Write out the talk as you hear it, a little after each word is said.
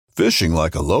Fishing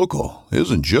like a local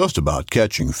isn't just about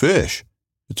catching fish.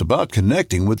 It's about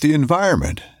connecting with the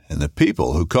environment and the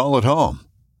people who call it home.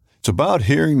 It's about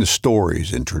hearing the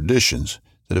stories and traditions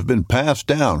that have been passed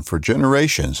down for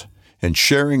generations and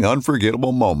sharing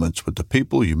unforgettable moments with the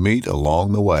people you meet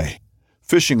along the way.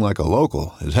 Fishing like a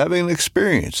local is having an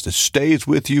experience that stays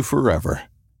with you forever.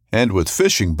 And with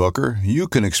Fishing Booker, you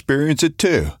can experience it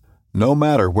too, no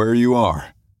matter where you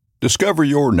are. Discover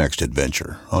your next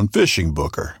adventure on Fishing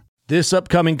Booker. This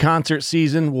upcoming concert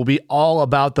season will be all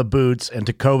about the boots, and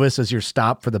Tecovas is your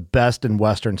stop for the best in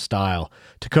Western style.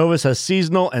 Tecovas has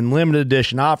seasonal and limited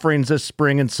edition offerings this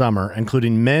spring and summer,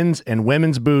 including men's and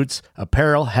women's boots,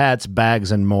 apparel, hats,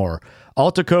 bags, and more.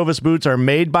 All Tecovas boots are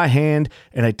made by hand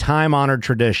in a time-honored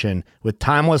tradition with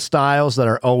timeless styles that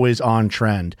are always on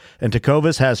trend. And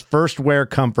Tecovas has first wear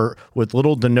comfort with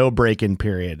little to no break-in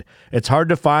period. It's hard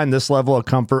to find this level of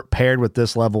comfort paired with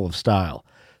this level of style.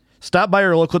 Stop by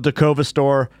your local Tecovas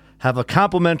store, have a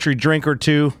complimentary drink or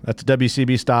two, that's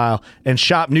WCB style, and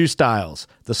shop new styles.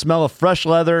 The smell of fresh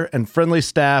leather and friendly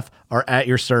staff are at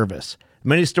your service.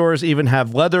 Many stores even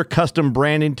have leather custom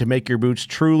branding to make your boots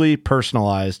truly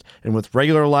personalized. And with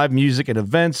regular live music and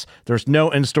events, there's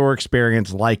no in-store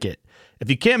experience like it.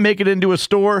 If you can't make it into a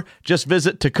store, just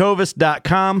visit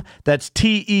tecovas.com. That's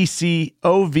TECOVAS.com.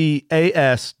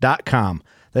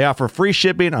 They offer free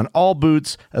shipping on all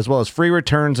boots, as well as free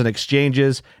returns and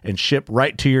exchanges, and ship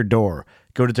right to your door.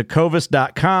 Go to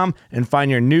tecovas.com and find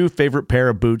your new favorite pair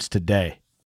of boots today.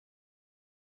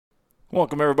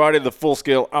 Welcome, everybody, to the Full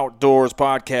Scale Outdoors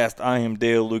Podcast. I am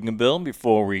Dale Luganbill.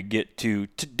 Before we get to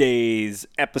today's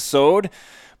episode,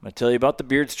 I'm going to tell you about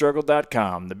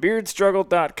thebeardstruggle.com.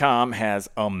 Thebeardstruggle.com has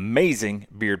amazing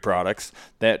beard products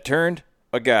that turned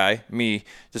a guy, me,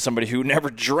 to somebody who never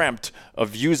dreamt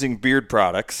of using beard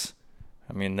products.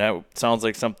 I mean, that sounds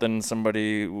like something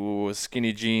somebody with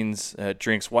skinny jeans that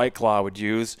drinks White Claw would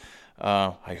use.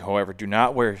 I, however, do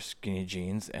not wear skinny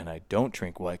jeans, and I don't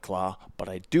drink White Claw, but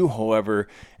I do, however,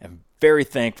 am very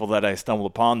thankful that I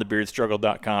stumbled upon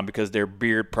thebeardstruggle.com because their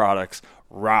beard products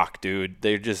rock, dude.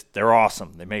 They're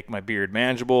awesome. They make my beard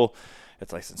manageable.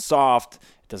 It's nice and soft.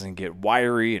 It doesn't get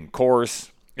wiry and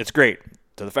coarse. It's great.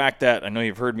 To the fact that I know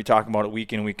you've heard me talk about it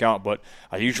week in and week out, but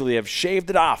I usually have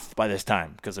shaved it off by this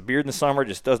time because a beard in the summer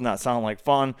just does not sound like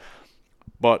fun.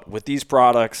 But with these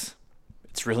products,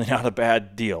 it's really not a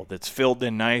bad deal. It's filled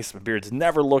in nice. My beard's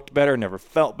never looked better, never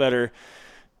felt better.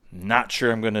 Not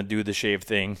sure I'm going to do the shave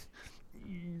thing.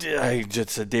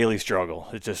 It's a daily struggle.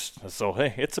 Hey,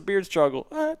 it's a beard struggle.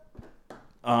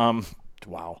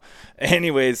 Wow.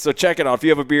 Anyways, so check it out. If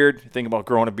you have a beard, think about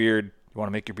growing a beard, you want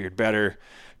to make your beard better,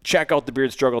 check out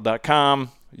thebeardstruggle.com.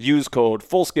 Use code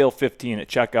FULLSCALE15 at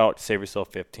checkout to save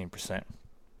yourself 15%.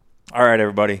 All right,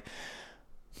 everybody.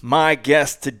 My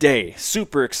guest today,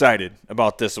 super excited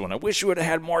about this one. I wish we would have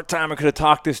had more time. I could have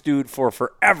talked to this dude for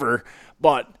forever,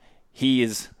 but he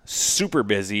is super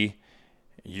busy.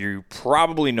 You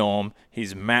probably know him.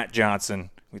 He's Matt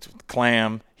Johnson. He's with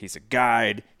Clam. He's a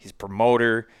guide. He's a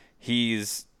promoter.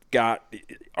 He's got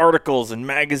articles and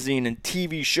magazine and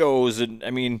TV shows, and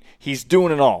I mean, he's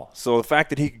doing it all. So the fact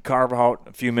that he could carve out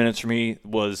a few minutes for me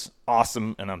was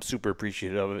awesome, and I'm super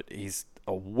appreciative of it. He's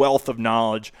a wealth of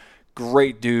knowledge,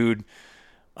 great dude.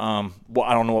 Well,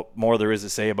 I don't know what more there is to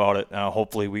say about it.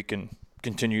 Hopefully we can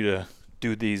continue to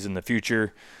do these in the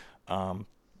future.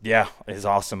 Yeah, it's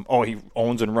awesome. Oh, he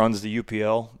owns and runs the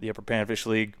UPL, the Upper Panfish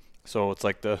League. So it's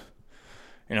like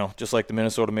just like the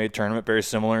Minnesota Made tournament, very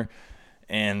similar.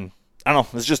 And I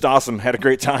don't know, it's just awesome. Had a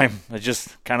great time. I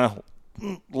just kind of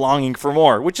longing for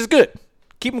more, which is good.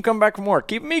 Keep them coming back for more.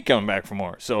 Keep me coming back for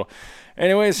more. So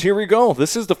anyways, here we go.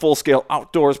 This is the Full Scale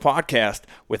Outdoors Podcast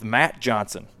with Matt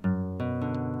Johnson.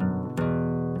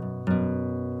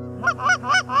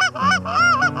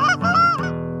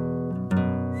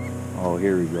 Oh,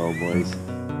 here we go, boys.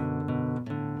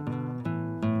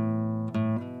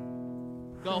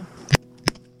 Go.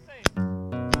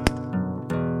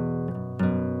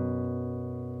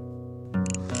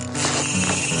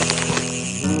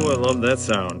 Ooh, I love that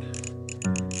sound.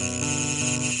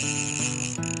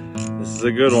 This is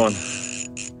a good one.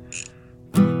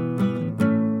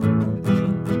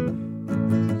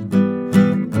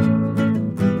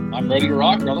 I'm ready to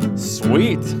rock, brother.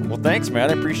 Sweet. Well, thanks,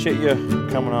 Matt. I appreciate you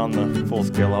coming on the Full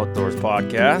Scale Outdoors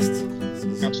Podcast. This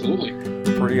is Absolutely.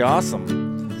 pretty awesome.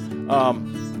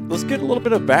 Let's get a little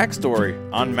bit of backstory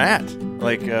on Matt.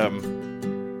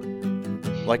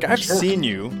 I've seen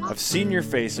you. I've seen your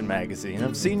face in magazine.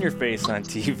 I've seen your face on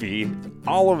TV,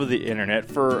 all over the internet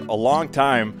for a long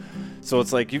time. So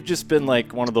it's like you've just been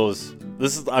like one of those.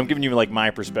 I'm giving you like my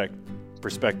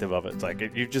perspective of it. It's like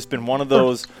you've just been one of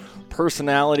those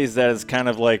personalities that has kind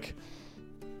of like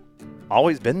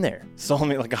always been there. So I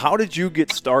mean, like, how did you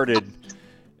get started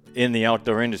in the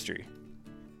outdoor industry?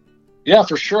 Yeah,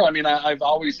 for sure. I mean, I've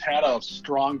always had a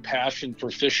strong passion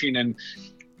for fishing, and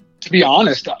to be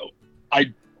honest,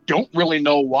 I don't really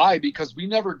know why, because we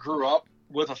never grew up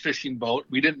with a fishing boat.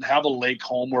 We didn't have a lake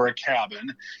home or a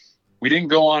cabin. We didn't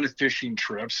go on fishing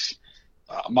trips.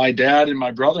 My dad and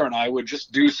my brother and I would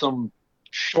just do some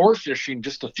shore fishing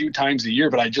just a few times a year.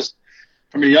 But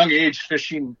from a young age,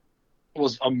 fishing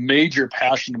was a major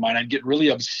passion of mine. I'd get really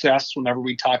obsessed whenever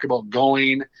we talk about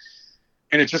going.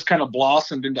 And it just kind of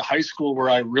blossomed into high school, where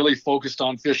I really focused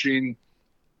on fishing,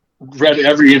 read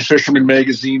every Fisherman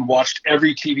magazine, watched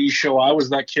every TV show. I was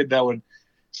that kid that would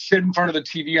sit in front of the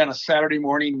TV on a Saturday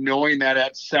morning knowing that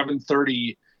at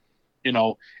 7:30,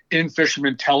 In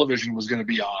Fisherman television was going to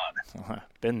be on.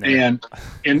 Been there.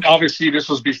 And obviously this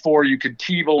was before you could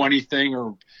TiVo anything,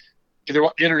 or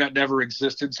the internet never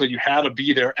existed. So you had to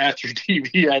be there at your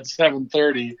TV at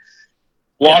 7:30,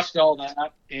 watched all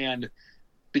that and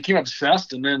became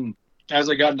obsessed. And then as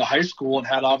I got into high school and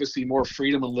had obviously more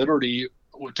freedom and liberty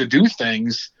to do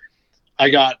things, I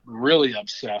got really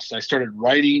obsessed. I started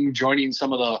writing,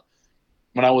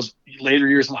 when I was later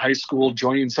years in high school,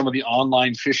 joining some of the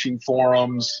online fishing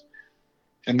forums.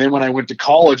 And then when I went to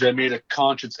college, I made a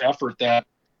conscious effort that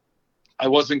I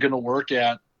wasn't going to work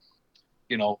at,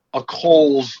 a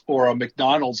Kohl's or a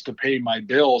McDonald's to pay my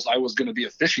bills. I was going to be a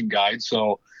fishing guide.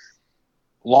 So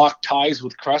locked ties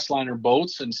with Crestliner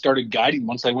boats and started guiding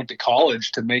once I went to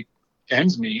college to make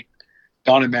ends meet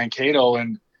down in Mankato.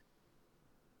 And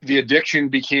the addiction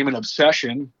became an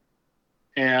obsession.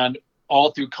 And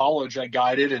all through college, I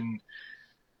guided and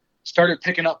started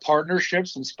picking up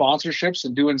partnerships and sponsorships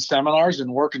and doing seminars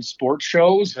and working sports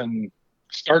shows, and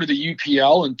started the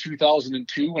UPL in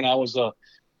 2002 when I was a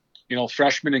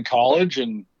freshman in college,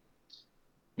 and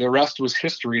the rest was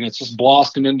history. And it's just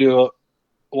blossomed into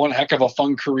one heck of a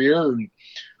fun career, and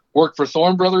worked for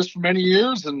Thorne Brothers for many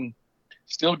years and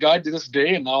still guide to this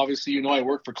day. And now obviously, I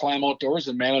work for Clam Outdoors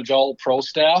and manage all pro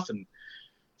staff, and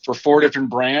for 4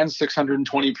 different brands,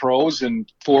 620 pros in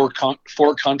 4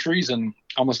 countries and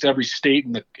almost every state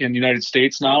in the United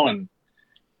States now. And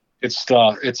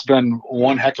it's been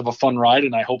one heck of a fun ride,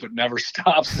 and I hope it never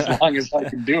stops as long as I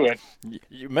can do it.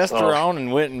 You messed around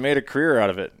and went and made a career out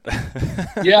of it.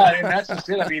 Yeah, and that's just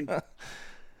it. I mean,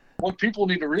 what people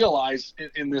need to realize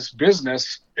in this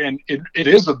business, and it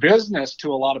is a business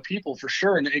to a lot of people for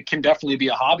sure, and it can definitely be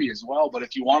a hobby as well. But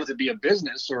if you want it to be a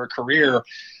business or a career,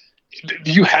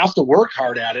 you have to work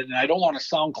hard at it. And I don't want to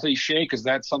sound cliche, because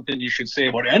that's something you should say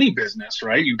about any business,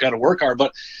 right? You've got to work hard,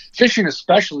 but fishing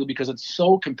especially, because it's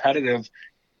so competitive,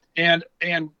 and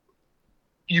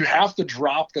you have to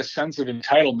drop the sense of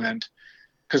entitlement,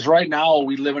 because right now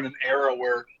we live in an era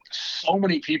where so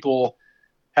many people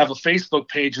have a Facebook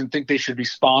page and think they should be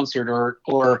sponsored,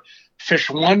 or fish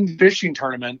one fishing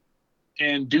tournament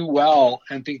and do well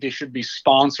and think they should be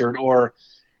sponsored,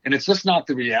 and it's just not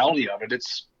the reality of it.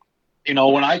 It's,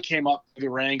 when I came up the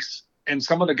ranks, and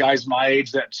some of the guys my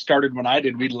age that started when I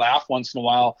did, we'd laugh once in a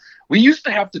while. We used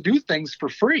to have to do things for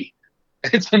free.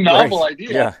 It's a novel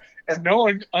idea. Yeah. And no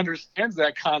one understands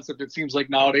that concept, it seems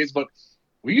like, nowadays. But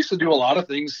we used to do a lot of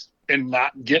things and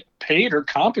not get paid or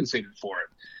compensated for it.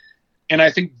 And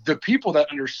I think the people that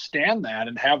understand that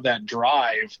and have that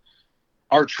drive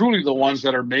are truly the ones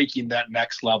that are making that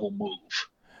next level move.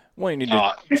 Well, you need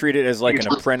to treat it as like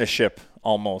an apprenticeship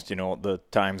almost, the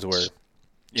times where,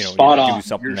 you do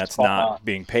something that's not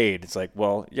being paid. It's like,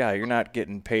 well, yeah, you're not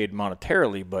getting paid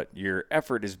monetarily, but your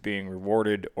effort is being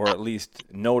rewarded, or at least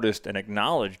noticed and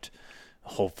acknowledged,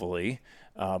 hopefully,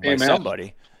 by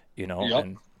somebody, Yep.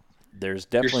 And there's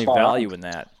definitely value in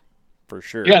that, for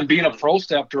sure. Yeah, and being a pro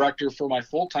staff director for my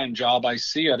full-time job, I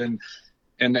see it,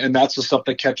 and that's the stuff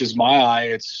that catches my eye.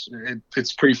 It's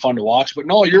pretty fun to watch. But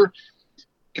no,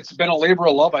 it's been a labor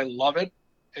of love. I love it.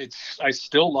 I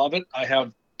still love it. I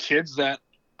have kids that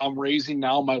I'm raising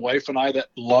now, my wife and I, that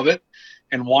love it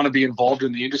and want to be involved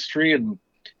in the industry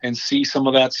and see some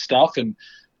of that stuff.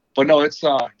 But no, it's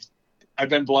I've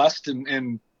been blessed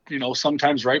and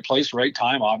sometimes right place, right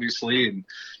time, obviously.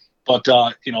 But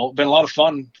been a lot of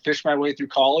fun. Fished my way through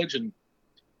college and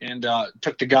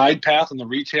took the guide path and the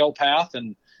retail path,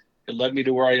 and it led me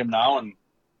to where I am now. And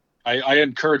I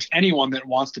encourage anyone that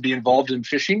wants to be involved in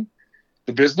fishing,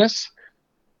 the business,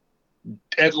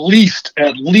 at least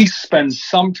spend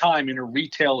some time in a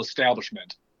retail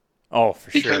establishment. Oh, for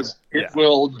sure. Because it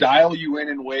will dial you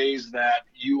in ways that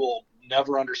you will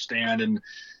never understand. And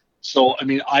so, I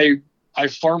mean, I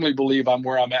firmly believe I'm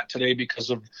where I'm at today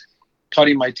because of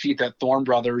cutting my teeth at Thorne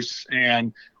Brothers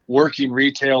and working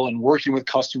retail and working with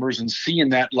customers and seeing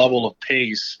that level of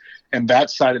pace and that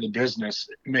side of the business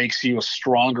makes you a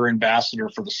stronger ambassador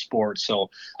for the sport. So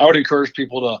I would encourage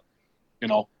people to, you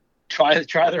know, try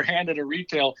their hand at a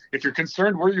retail. If you're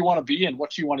concerned where you want to be and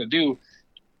what you want to do,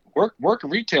 work a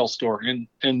retail store,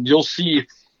 and you'll see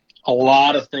a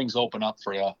lot of things open up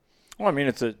for you. Well, I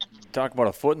mean, talk about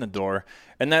a foot in the door,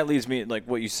 and that leads me, like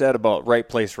what you said about right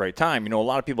place, right time. You know, a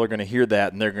lot of people are going to hear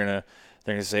that, and they're going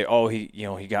to say, oh, he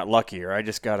got lucky, or I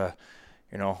just got to,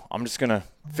 you know, I'm just going to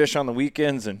fish on the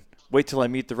weekends and wait till I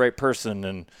meet the right person,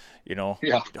 and, you know,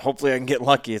 hopefully I can get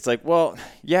lucky. It's like, well,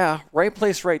 yeah, right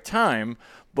place, right time,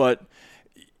 but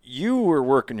you were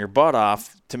working your butt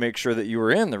off to make sure that you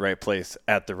were in the right place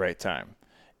at the right time.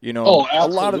 You know, a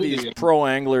lot of these pro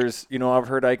anglers, you know, I've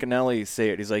heard Iaconelli say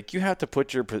it. He's like, you have to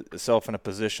put yourself in a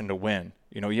position to win.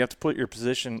 You know, you have to put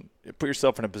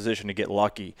yourself in a position to get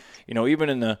lucky. You know, even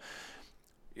in the,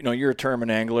 you know, you're a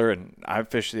tournament angler, and I've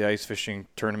fished the ice fishing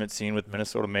tournament scene with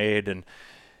Minnesota Made, and,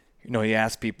 you know, you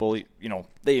ask people, you know,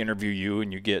 they interview you,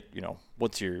 and you get, you know,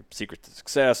 what's your secret to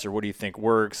success, or what do you think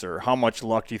works, or how much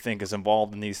luck do you think is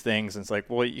involved in these things? And it's like,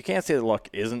 well, you can't say that luck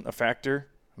isn't a factor.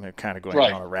 I mean, kind of going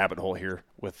down a rabbit hole here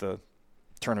with the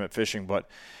tournament fishing, but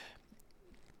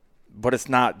it's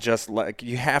not just like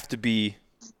you have to do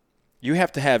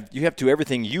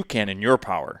everything you can in your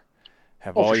power.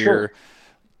 Have all your,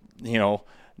 you know,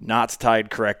 knots tied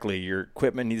correctly. Your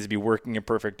equipment needs to be working in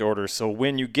perfect order. So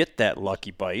when you get that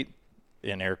lucky bite,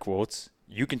 in air quotes,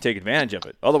 you can take advantage of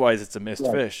it. Otherwise, it's a missed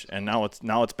fish, and now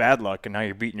it's bad luck, and now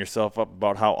you're beating yourself up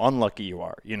about how unlucky you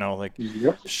are. You know, like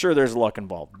sure, there's luck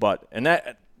involved, but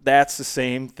that's the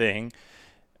same thing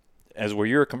as where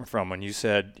you're coming from when you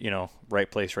said, you know,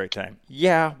 right place, right time.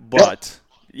 Yeah, but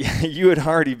you had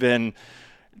already been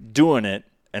doing it,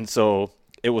 and so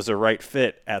it was a right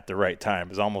fit at the right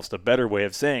time is almost a better way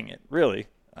of saying it, really.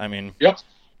 I mean,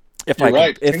 if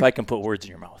I can put words in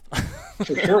your mouth.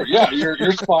 For sure. Yeah,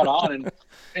 you're spot on.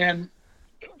 And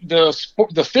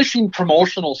the fishing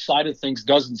promotional side of things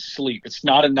doesn't sleep. It's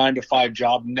not a 9-to-5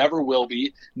 job, never will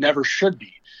be, never should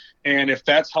be. And if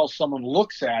that's how someone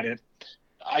looks at it,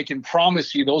 I can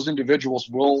promise you those individuals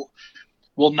will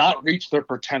not reach their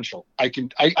potential. I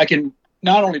can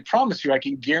not only promise you, I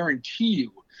can guarantee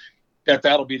you that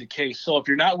that'll be the case. So if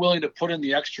you're not willing to put in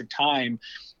the extra time,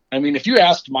 I mean, if you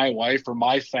asked my wife or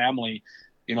my family,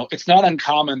 you know, it's not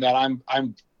uncommon that I'm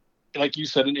like you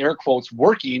said, in air quotes,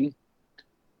 working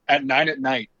at 9 at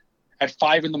night, at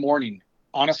 5 in the morning,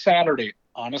 on a Saturday,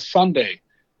 on a Sunday,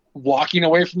 walking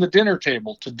away from the dinner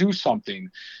table to do something.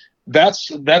 That's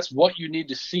what you need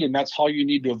to see, and that's how you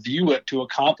need to view it to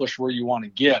accomplish where you want to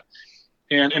get.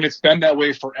 And it's been that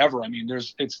way forever. I mean,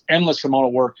 it's endless amount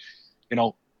of work, you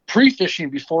know, pre-fishing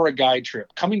before a guide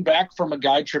trip, coming back from a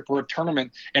guide trip or a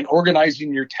tournament and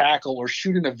organizing your tackle or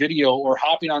shooting a video or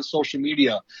hopping on social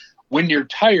media. When you're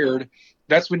tired,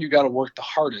 that's when you got to work the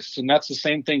hardest. And that's the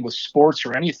same thing with sports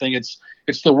or anything. It's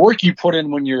the work you put in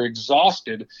when you're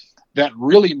exhausted that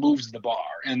really moves the bar.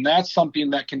 And that's something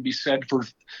that can be said for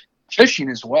fishing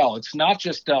as well. It's not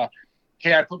just,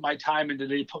 hey, I put my time in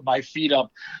today, put my feet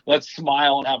up, let's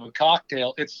smile and have a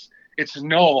cocktail. It's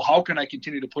no, how can I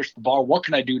continue to push the bar? What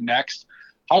can I do next?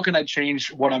 How can I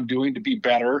change what I'm doing to be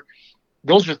better?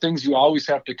 Those are things you always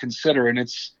have to consider. And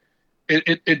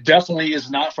it definitely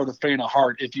is not for the faint of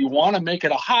heart. If you want to make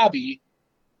it a hobby,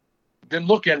 then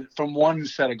look at it from one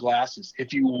set of glasses.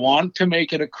 If you want to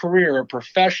make it a career, a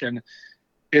profession,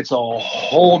 it's a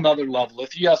whole nother level.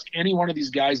 If you ask any one of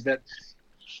these guys that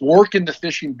work in the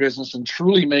fishing business and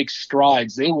truly make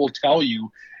strides, they will tell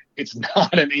you it's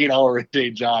not an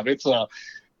 8-hour-a-day job. It's a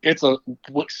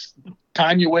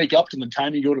time you wake up to the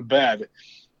time you go to bed,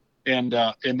 and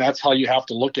that's how you have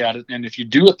to look at it. And if you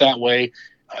do it that way,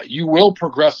 you will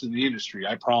progress in the industry.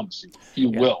 I promise you,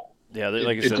 you will. Yeah,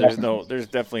 like I said, there's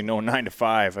definitely no 9 to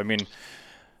 5. I mean,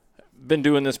 been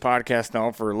doing this podcast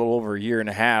now for a little over a year and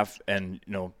a half, and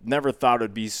you know, never thought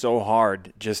it'd be so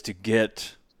hard just to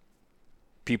get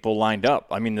people lined up.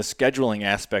 I mean, the scheduling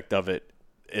aspect of it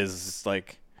is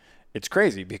like, it's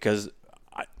crazy because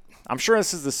I'm sure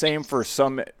this is the same for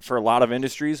a lot of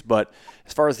industries, but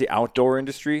as far as the outdoor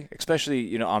industry, especially,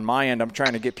 you know, on my end, I'm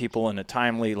trying to get people in a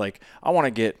timely, like, I want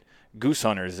to get goose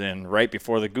hunters in right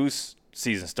before the goose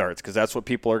season starts because that's what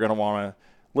people are going to want to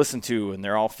listen to, and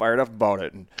they're all fired up about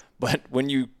it. But when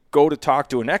you go to talk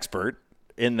to an expert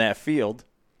in that field,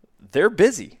 they're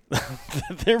busy.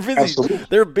 They're busy. Absolutely.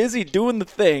 They're busy doing the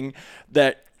thing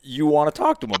that you want to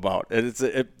talk to them about. And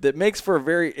it makes for a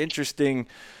very interesting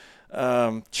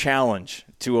challenge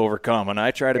to overcome. And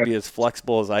I try to be as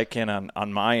flexible as I can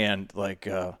on my end. Like,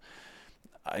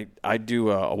 I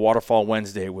do a Waterfall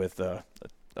Wednesday with a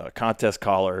contest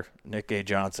caller, Nick A.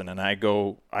 Johnson, and I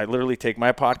literally take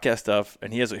my podcast stuff,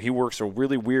 and he works a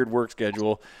really weird work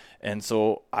schedule, and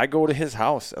so I go to his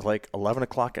house at like 11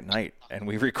 o'clock at night, and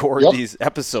we record these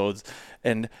episodes,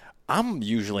 and I'm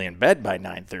usually in bed by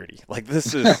 9:30. Like,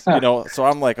 this is, so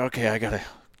I'm like, okay, I got to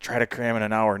try to cram in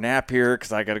an hour nap here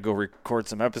because I got to go record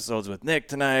some episodes with Nick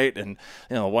tonight, and,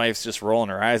 the wife's just rolling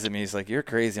her eyes at me. He's like, you're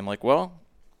crazy. I'm like, well,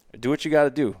 do what you got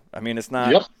to do. I mean, it's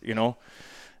not,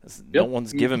 no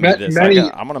one's giving me this.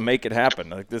 I'm going to make it happen.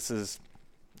 Like, it's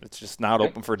just not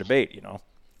open for debate,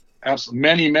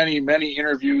 Absolutely. Many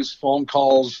interviews, phone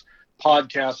calls,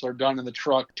 podcasts are done in the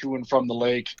truck to and from the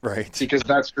lake. Right. Because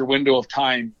that's your window of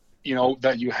time,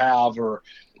 that you have, or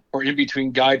in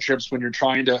between guide trips when you're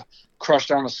trying to crush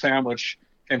down a sandwich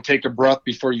and take a breath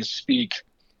before you speak.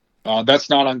 That's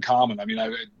not uncommon. I mean,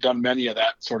 I've done many of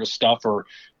that sort of stuff, or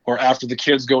after the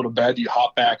kids go to bed, you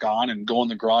hop back on and go in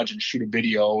the garage and shoot a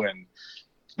video, and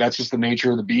that's just the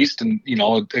nature of the beast. And,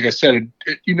 like I said,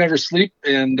 you never sleep,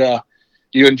 and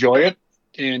you enjoy it,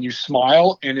 and you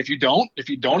smile. And if you don't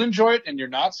enjoy it and you're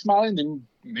not smiling, then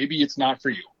maybe it's not for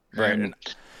you. Right. And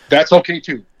that's okay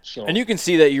too. So, and you can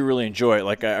see that you really enjoy it.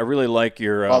 Like, I really like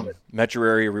your metro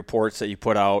area reports that you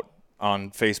put out on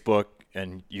Facebook,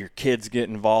 and your kids get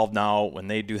involved now when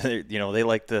they do, they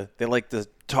like to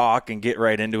talk and get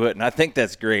right into it. And I think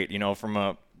that's great.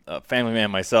 From a family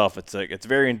man myself, it's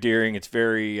very endearing. It's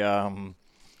very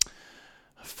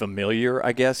familiar,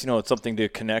 I guess. It's something to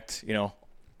connect.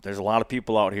 There's a lot of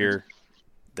people out here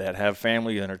that have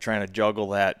family and are trying to juggle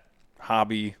that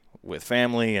hobby with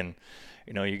family, and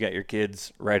you got your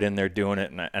kids right in there doing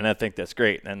it, and I think that's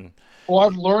great. And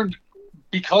I've learned,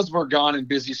 because we're gone and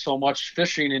busy so much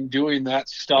fishing and doing that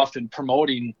stuff and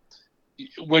promoting,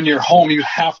 when you're home, you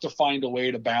have to find a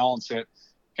way to balance it.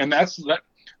 And that's that.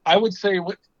 I would say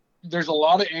there's a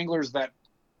lot of anglers that,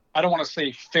 I don't want to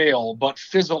say fail, but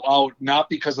fizzle out, not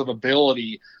because of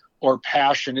ability or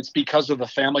passion. It's because of the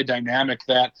family dynamic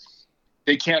that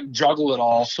they can't juggle it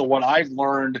all. So what I've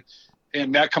learned,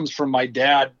 and that comes from my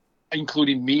dad,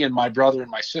 including me and my brother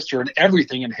and my sister, and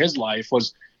everything in his life,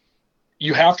 was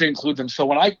you have to include them. So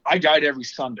when I guide every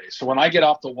Sunday. So when I get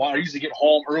off the water, I usually get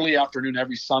home early afternoon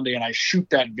every Sunday, and I shoot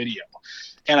that video.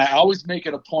 And I always make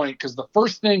it a point, because the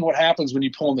first thing, what happens when you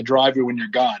pull in the driveway when you're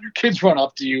gone, your kids run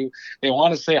up to you. They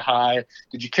want to say hi.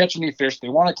 Did you catch any fish? They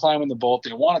want to climb in the boat.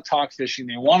 They want to talk fishing.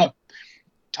 They want to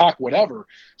talk whatever.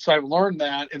 So I've learned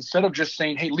that instead of just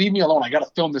saying, hey, leave me alone, I got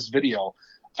to film this video,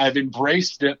 I've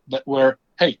embraced it where,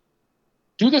 hey,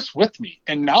 do this with me.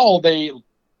 And now they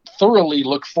thoroughly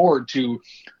look forward to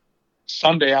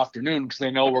Sunday afternoon, because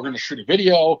they know we're going to shoot a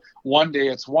video. One day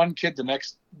it's one kid, the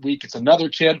next week it's another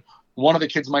kid. One of the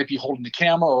kids might be holding the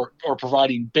camera or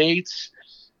providing baits,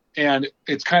 and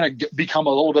it's kind of become a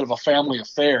little bit of a family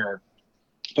affair.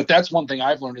 But that's one thing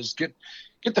I've learned, is get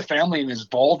the family as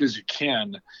involved as you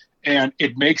can, and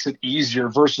it makes it easier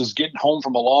versus getting home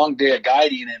from a long day of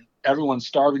guiding and everyone's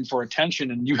starving for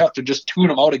attention and you have to just tune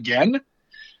them out again.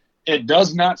 It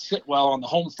does not sit well on the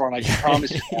home front, I can promise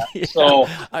you that. Yeah, so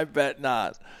I bet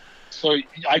not. So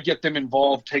I get them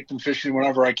involved, take them fishing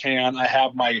whenever I can. I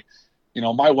have my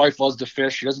wife loves to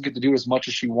fish. She doesn't get to do as much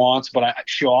as she wants, but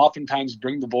she'll oftentimes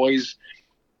bring the boys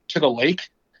to the lake.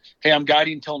 Hey, I'm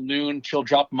guiding till noon. She'll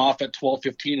drop them off at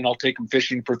 12:15, and I'll take them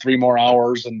fishing for 3 more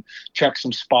hours and check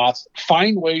some spots.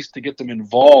 Find ways to get them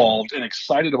involved and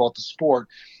excited about the sport.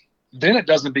 Then it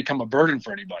doesn't become a burden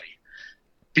for anybody.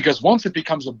 Because once it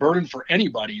becomes a burden for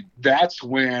anybody, that's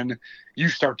when you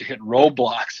start to hit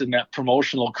roadblocks in that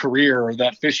promotional career or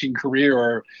that fishing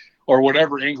career or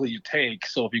whatever angle you take.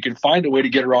 So if you can find a way to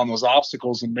get around those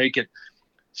obstacles and make it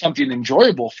something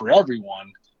enjoyable for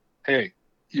everyone, hey,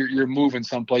 you're moving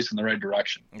someplace in the right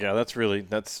direction. Yeah, that's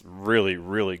really,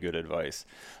 really good advice.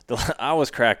 I was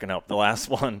cracking up the last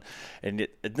one, and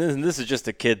this is just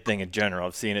a kid thing in general.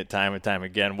 I've seen it time and time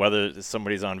again, whether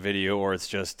somebody's on video or it's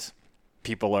just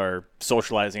people are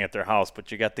socializing at their house,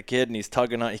 but you got the kid and he's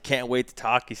tugging on, he can't wait to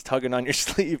talk, he's tugging on your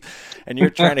sleeve, and you're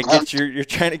trying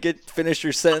to finish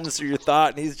your sentence or your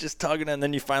thought, and he's just tugging, and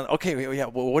then you finally, okay, yeah,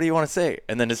 well, what do you want to say?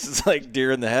 And then it's just like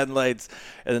deer in the headlights,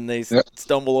 and then they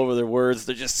stumble over their words.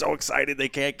 They're just so excited they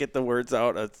can't get the words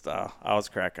out. I was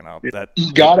cracking up.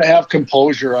 You got to have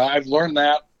composure. I've learned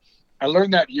that. I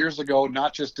learned that years ago,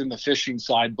 not just in the fishing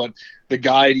side, but the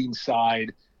guiding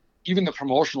side, even the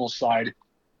promotional side.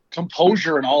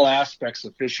 Composure in all aspects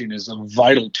of fishing is a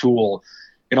vital tool.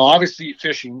 Obviously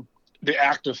fishing, the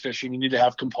act of fishing, you need to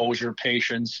have composure,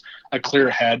 patience, a clear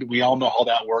head. We all know how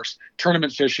that works.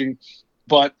 Tournament fishing,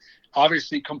 but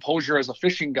obviously composure as a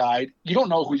fishing guide. You don't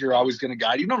know who you're always going to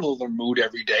guide. You don't know their mood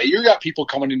every day. You got people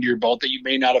coming into your boat that you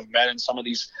may not have met in some of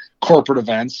these corporate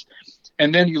events.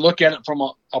 And then you look at it from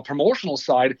a promotional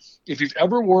side. If you've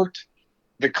ever worked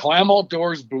the Clam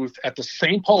Outdoors booth at the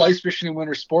St. Paul Ice Fishing and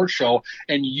Winter Sports Show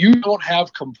and you don't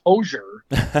have composure,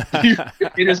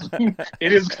 it is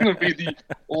going to be the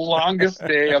longest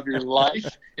day of your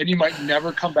life. And you might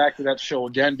never come back to that show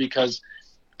again, because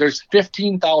there's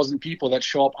 15,000 people that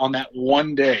show up on that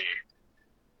one day,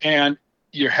 and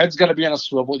your head's got to be on a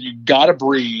swivel. You got to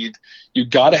breathe. You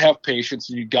got to have patience,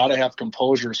 and you got to have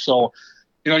composure. So,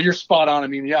 you're spot on. I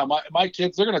mean, yeah, my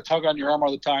kids, they're going to tug on your arm all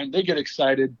the time. They get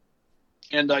excited.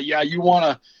 And yeah, you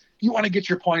want to get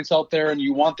your points out there, and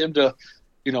you want them to,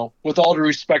 with all due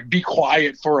respect, be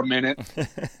quiet for a minute.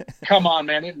 Come on,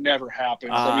 man. It never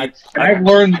happens. I've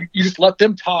learned you just let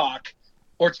them talk,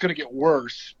 or it's going to get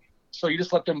worse. So you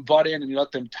just let them butt in and you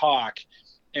let them talk,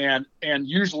 and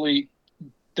usually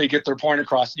they get their point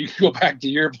across. You can go back to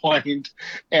your point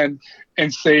and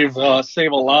save a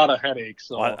lot of headaches.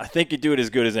 So well, I think you do it as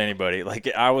good as anybody.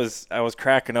 Like I was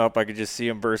cracking up. I could just see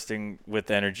them bursting with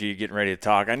energy, getting ready to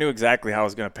talk. I knew exactly how it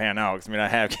was going to pan out, because I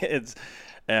have kids,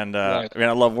 and right.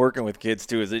 I love working with kids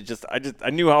too. I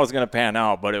knew how it was going to pan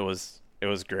out, but it was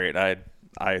great.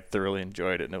 I thoroughly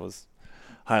enjoyed it, and it was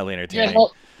highly entertaining. Yeah,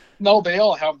 no, they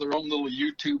all have their own little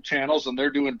YouTube channels, and they're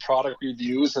doing product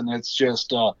reviews, and it's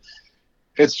just a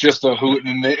hoot,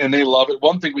 and they love it.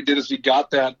 One thing we did is we got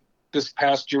that this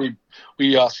past year.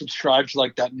 We subscribed to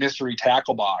like that mystery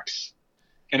tackle box,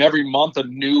 and every month a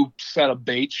new set of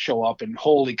baits show up, and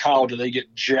holy cow, do they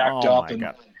get jacked up! And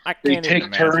they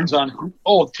take turns on who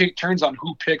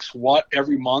picks what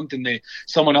every month, and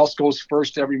someone else goes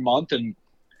first every month, and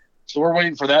so we're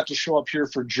waiting for that to show up here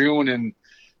for June, and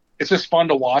it's just fun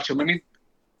to watch them. I mean,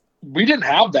 we didn't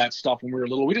have that stuff when we were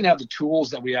little. We didn't have the tools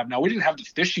that we have now. We didn't have the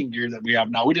fishing gear that we have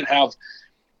now. We didn't have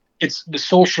it's the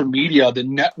social media, the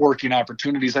networking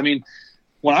opportunities. I mean,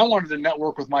 when I wanted to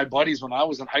network with my buddies when I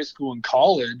was in high school and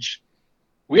college,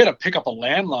 we had to pick up a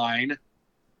landline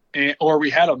or we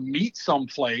had to meet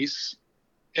someplace.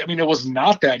 I mean, it was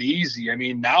not that easy. I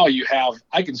mean, now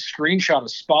I can screenshot a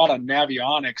spot on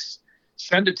Navionics,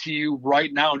 send it to you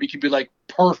right now, and you can be like,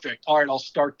 perfect. All right, I'll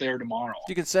start there tomorrow.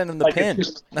 You can send them the pin,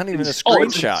 not even a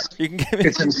screenshot. You can give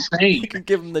it's insane. You can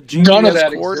give them the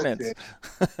GPS coordinates.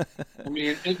 I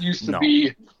mean, it used to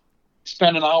be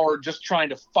spend an hour just trying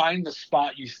to find the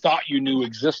spot you thought you knew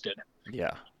existed.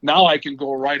 Yeah. Now I can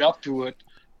go right up to it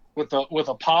with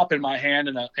a pop in my hand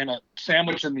and a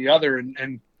sandwich in the other,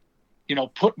 and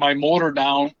put my motor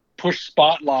down, push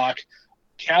spot lock,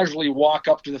 casually walk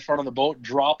up to the front of the boat,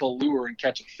 drop a lure, and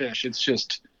catch a fish. It's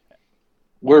just,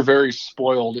 we're very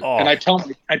spoiled. Oh. And I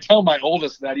tell my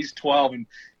oldest that he's 12 and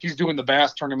he's doing the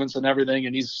bass tournaments and everything,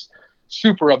 and he's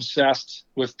super obsessed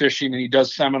with fishing, and he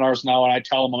does seminars now. And I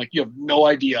tell him, I'm like, you have no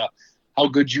idea how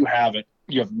good you have it.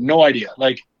 You have no idea.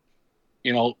 Like,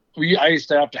 I used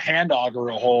to have to hand auger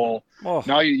a hole. Oh.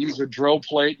 Now you use a drill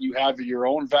plate. You have your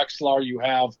own Vexilar. You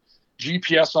have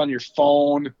GPS on your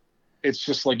phone. It's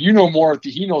just like, he knows more at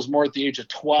the age of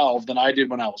 12 than I did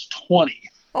when I was 20.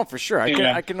 Oh, for sure.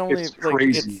 I can only, it's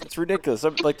crazy. It's ridiculous.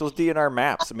 Like those DNR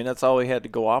maps. I mean, that's all we had to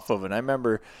go off of. And I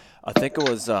remember, I think it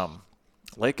was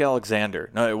Lake Alexander.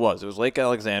 No, it was Lake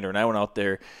Alexander. And I went out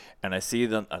there and I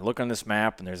look on this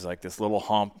map, and there's like this little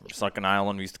hump, Sunken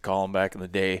Island, we used to call them back in the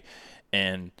day.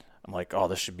 And I'm like, oh,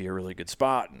 this should be a really good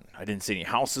spot. And I didn't see any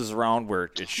houses around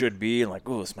where it should be. And like,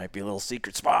 oh, this might be a little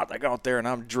secret spot. I go out there and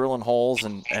I'm drilling holes,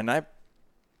 and I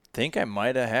think I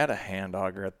might have had a hand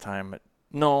auger at the time.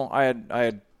 No, I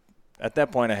had at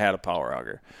that point I had a power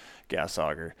auger, gas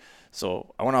auger.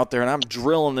 So I went out there and I'm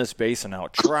drilling this basin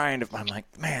out, I'm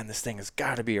like, man, this thing has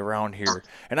got to be around here.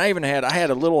 And I had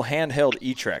a little handheld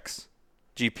Etrex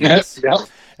GPS. Yep.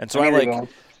 And so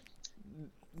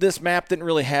this map didn't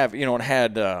really have, it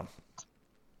had, it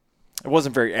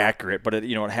wasn't very accurate, but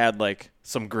it had like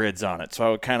some grids on it. So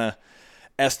I would kind of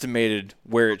estimated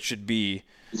where it should be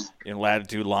in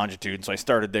latitude, longitude. And so I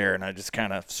started there, and I just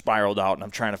kind of spiraled out, and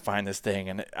I'm trying to find this thing.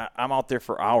 And I'm out there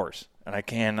for hours, and I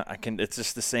can, it's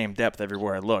just the same depth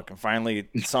everywhere I look. And finally,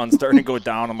 the sun's starting to go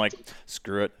down. I'm like,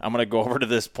 screw it. I'm going to go over to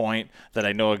this point that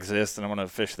I know exists, and I'm going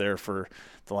to fish there for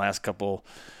the last couple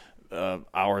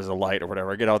hours of light or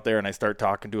whatever. I get out there, and I start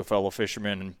talking to a fellow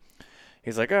fisherman, and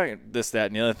he's like, oh, this, that,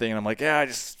 and the other thing. And I'm like, yeah, I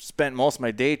just spent most of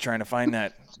my day trying to find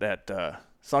that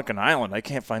Sunken Island. I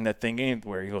can't find that thing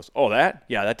anywhere. He goes, oh, that?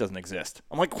 Yeah, that doesn't exist.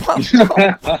 I'm like, what?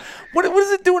 What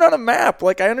is it doing on a map?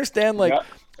 Like, I understand,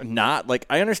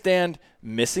 I understand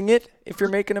missing it if you're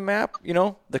making a map.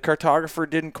 The cartographer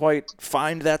didn't quite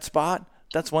find that spot.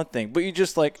 that's one thing. But you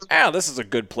just like, this is a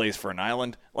good place for an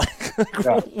island. Like,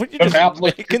 when you The just map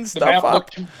making stuff up.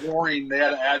 looked too boring. They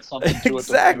had to add something to it.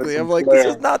 Exactly. I'm like, this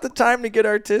is not the time to get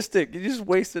artistic. You just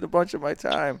wasted a bunch of my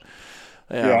time.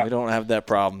 Yeah, we don't have that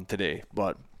problem today,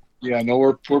 but. Yeah, no,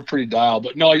 we're pretty dialed.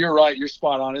 But no, you're right. You're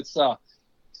spot on. It's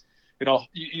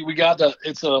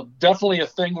it's definitely a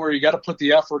thing where you got to put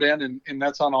the effort in, and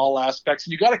that's on all aspects.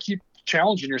 And you got to keep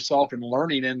challenging yourself and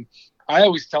learning. And I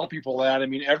always tell people that. I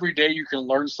mean, every day you can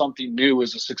learn something new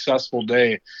is a successful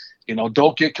day.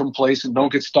 Don't get complacent.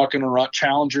 Don't get stuck in a rut.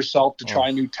 Challenge yourself to try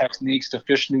new techniques, to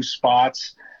fish new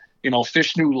spots,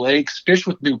 fish new lakes, fish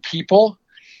with new people.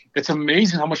 It's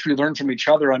amazing how much we learn from each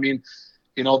other. I mean,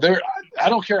 I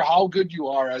don't care how good you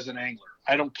are as an angler.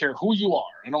 I don't care who you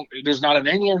are. There's not an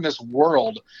angler in this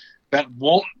world that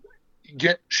won't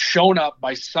get shown up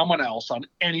by someone else on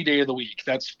any day of the week.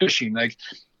 That's fishing. Like,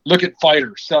 look at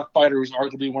Seth Fighter, who's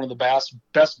arguably one of the best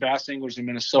bass anglers in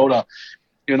Minnesota.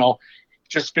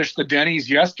 Just fished the Denny's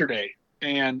yesterday,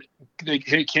 and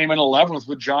he came in 11th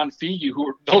with John Feige, who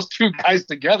are those two guys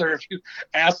together. If you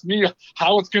ask me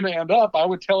how it's going to end up, I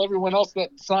would tell everyone else that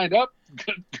signed up,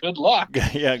 good luck.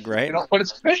 Yeah, great. But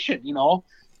it's fishing,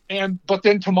 but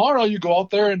then tomorrow you go out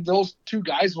there and those two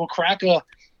guys will crack a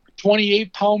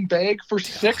 28-pound bag for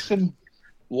 6 and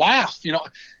laugh,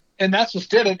 and that's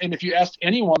just it. And if you ask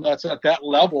anyone that's at that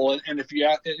level, and if you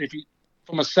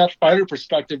from a Seth Fighter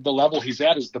perspective, the level he's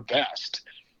at is the best.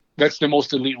 That's the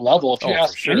most elite level. If you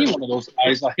ask any one of those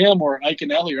guys, him or Ike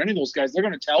and Ellie or any of those guys, they're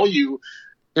going to tell you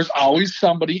there's always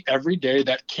somebody every day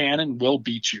that can and will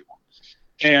beat you.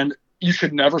 And you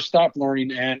should never stop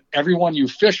learning. And everyone you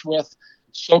fish with,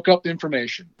 soak up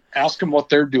information. Ask them what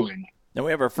they're doing. Now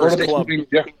we have our first club. We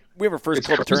have our first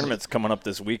club tournaments coming up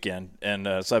this weekend,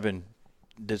 and so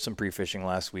did some pre-fishing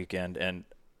last weekend. And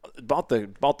about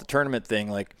the tournament thing,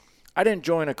 like, I didn't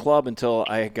join a club until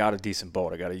I got a decent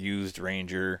boat. I got a used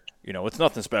Ranger. It's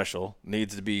nothing special. It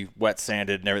needs to be wet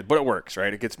sanded and everything, but it works,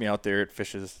 right? It gets me out there. It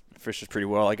fishes pretty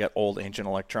well. I got old ancient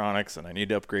electronics, and I need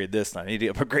to upgrade this and I need to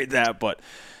upgrade that. But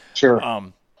sure,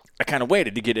 I kind of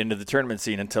waited to get into the tournament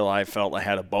scene until I felt I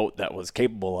had a boat that was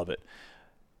capable of it.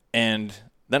 And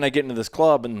then I get into this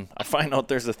club and I find out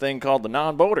there's a thing called the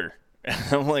non-boater. And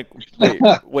I'm like,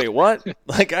 wait, what?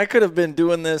 Like, I could have been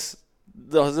doing this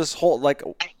whole, like,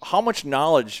 how much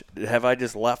knowledge have I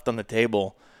just left on the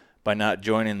table by not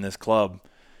joining this club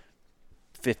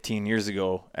 15 years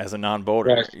ago as a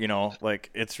non-boater? Right.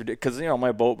 Like, it's ridiculous. Because,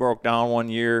 my boat broke down one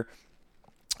year,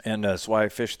 and so I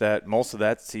fished most of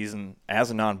that season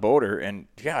as a non-boater, and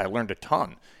I learned a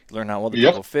ton. You learn how other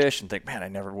people fish and think, man, I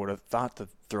never would have thought to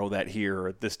throw that here or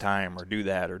at this time or do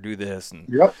that or do this,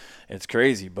 and it's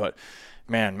crazy. But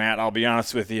man, Matt, I'll be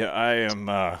honest with you. I am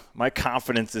my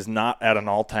confidence is not at an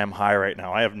all-time high right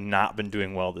now. I have not been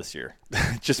doing well this year.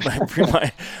 Just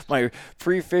my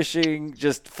pre-fishing,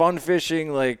 just fun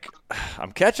fishing. Like,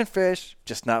 I'm catching fish,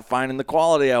 just not finding the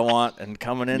quality I want. And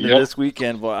coming into this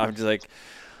weekend, well, I'm just like,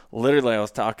 literally, I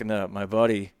was talking to my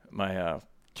buddy, my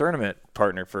tournament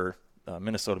partner for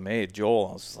Minnesota Made, Joel.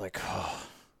 I was just like, oh,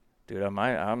 dude,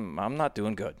 I'm not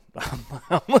doing good.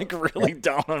 I'm like really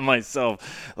down on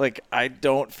myself. Like, I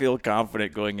don't feel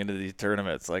confident going into these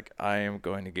tournaments. Like, I am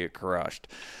going to get crushed.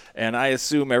 And I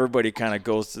assume everybody kind of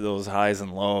goes through those highs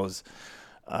and lows.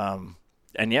 And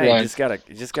you just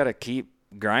gotta keep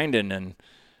grinding. And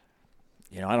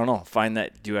I don't know. Find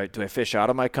that. Do I fish out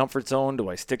of my comfort zone? Do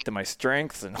I stick to my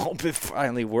strengths and hope it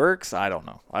finally works? I don't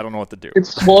know. I don't know what to do.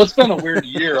 It's been a weird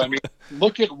year. I mean,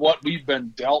 look at what we've been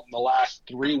dealt in the last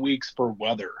 3 weeks for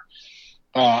weather.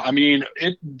 I mean,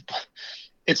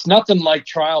 it's nothing like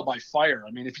trial by fire.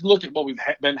 I mean, if you look at what we've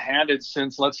been handed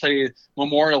since, let's say,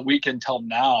 Memorial Week until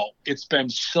now, it's been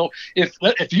so. If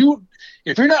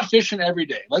you're not fishing every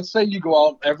day, let's say you go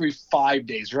out every 5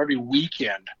 days or every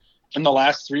weekend in the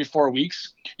last 3-4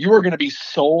 weeks, you are going to be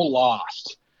so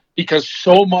lost because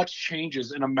so much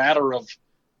changes in a matter of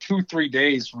 2-3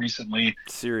 days recently.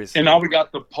 Seriously. And now we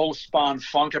got the post-spawn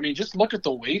funk. I mean, just look at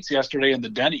the weights yesterday in the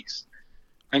Denny's.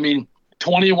 I mean,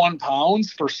 21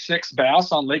 pounds for 6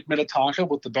 bass on Lake Minnetonka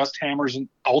with the best hammers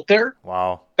out there.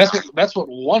 Wow. That's what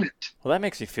won it. Well, that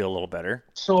makes me feel a little better.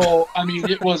 So, I mean,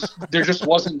 there just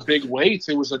wasn't big weights.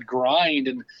 It was a grind,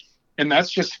 and that's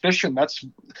just fishing.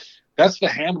 That's the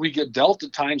hand we get dealt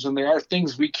at times, and there are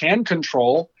things we can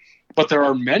control, but there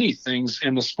are many things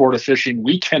in the sport of fishing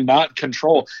we cannot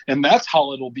control, and that's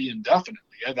how it'll be indefinitely.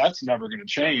 That's never going to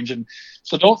change, and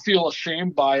so don't feel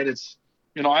ashamed by it. It's,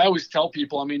 I always tell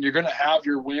people, I mean, you're going to have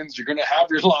your wins, you're going to have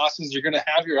your losses, you're going to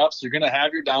have your ups, you're going to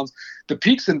have your downs. The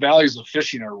peaks and valleys of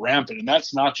fishing are rampant, and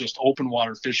that's not just open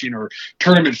water fishing or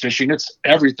tournament fishing. It's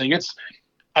everything. It's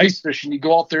ice fishing. You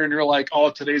go out there and you're like, oh,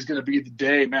 today's going to be the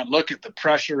day, man. Look at the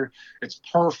pressure. It's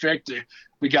perfect.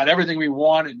 We got everything we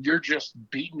want. And you're just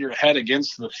beating your head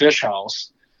against the fish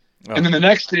house. Oh. And then the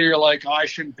next day you're like, oh, I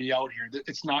shouldn't be out here.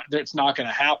 It's not going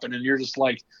to happen. And you're just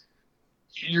like,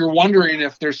 you're wondering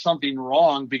if there's something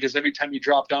wrong because every time you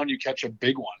drop down, you catch a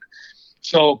big one.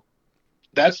 So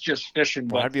that's just fishing.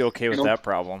 Well, but I'd be okay with that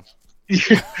problem.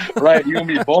 Right, you and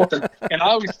me both. And I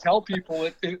always tell people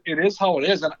it is how it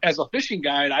is. And as a fishing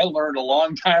guide, I learned a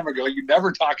long time ago, you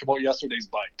never talk about yesterday's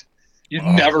bite. You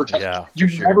never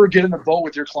never get in the boat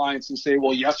with your clients and say,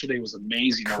 well, yesterday was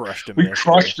amazing. We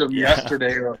crushed them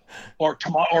yesterday. Or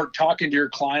talking to your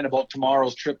client about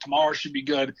tomorrow's trip. Tomorrow should be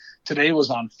good. Today was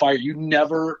on fire. You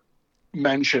never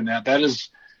mention that.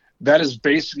 That is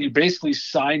basically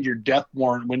signed your death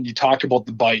warrant when you talk about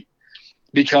the bite.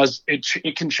 Because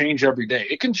it can change every day.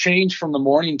 It can change from the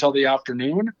morning until the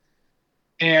afternoon,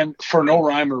 and for no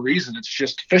rhyme or reason. It's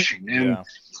just fishing, and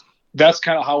that's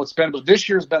kind of how it's been. But this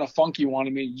year's been a funky one.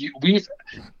 I mean,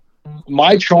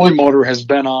 my trolling motor has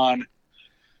been on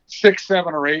 6,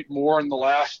 7, or 8 more in the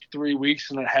last 3 weeks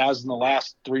than it has in the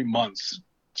last 3 months.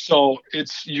 So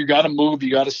you got to move,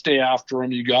 you got to stay after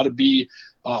them, you got to be,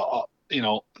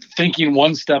 thinking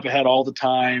one step ahead all the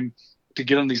time to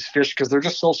get on these fish because they're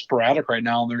just so sporadic right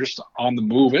now and they're just on the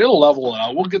move. It'll level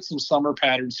out. We'll get some summer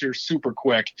patterns here super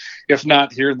quick, if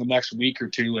not here in the next week or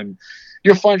two, and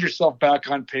you'll find yourself back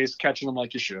on pace catching them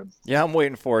like you should. Yeah, I'm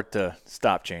waiting for it to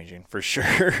stop changing for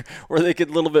sure, where they get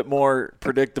a little bit more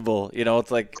predictable.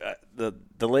 It's like the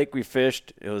lake we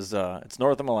fished. It was it's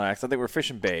north of Mille Lacs. I think we're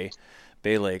fishing Bay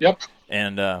Lake. Yep.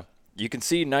 And you can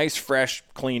see nice, fresh,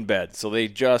 clean bed. So they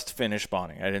just finished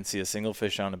spawning. I didn't see a single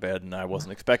fish on the bed, and I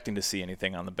wasn't expecting to see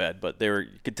anything on the bed. But you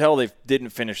could tell they didn't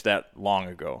finish that long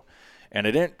ago. And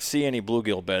I didn't see any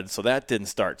bluegill beds, so that didn't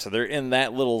start. So they're in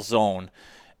that little zone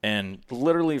and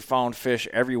literally found fish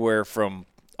everywhere from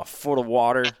a foot of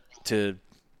water to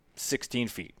 16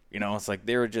 feet. It's like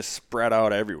they were just spread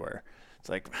out everywhere. It's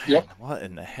like, man, what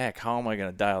in the heck? How am I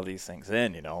going to dial these things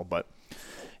in, But,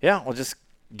 yeah, we'll just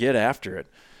get after it.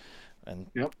 And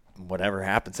whatever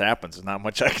happens. There's not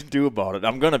much I can do about it.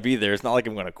 I'm going to be there. It's not like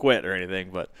I'm going to quit or anything,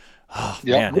 but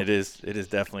man, it is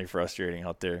definitely frustrating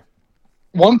out there.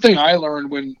 One thing I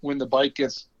learned when the bite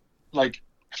gets like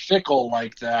fickle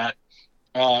like that,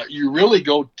 you really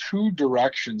go 2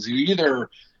 directions. You either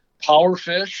power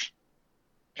fish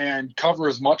and cover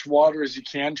as much water as you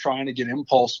can trying to get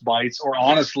impulse bites, or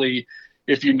honestly,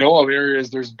 if you know of areas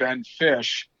there's been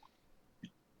fish,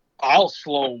 I'll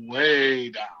slow way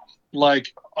down.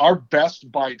 Like our best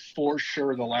bite for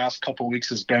sure the last couple of weeks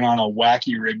has been on a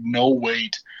wacky rig, no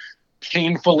weight,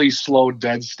 painfully slow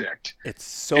dead stick. It's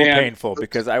so painful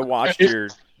because I watched your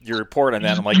report on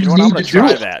that. I'm like, I'm going to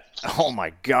try that. Oh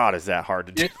my God, is that hard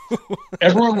to do?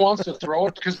 Everyone wants to throw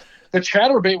it because the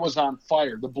chatterbait was on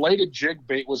fire. The bladed jig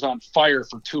bait was on fire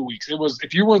for 2 weeks. It was,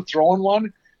 if you weren't throwing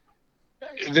one,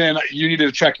 then you needed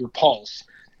to check your pulse.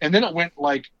 And then it went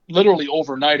like literally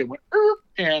overnight. It went,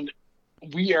 and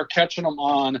we are catching them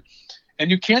on, and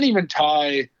you can't even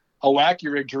tie a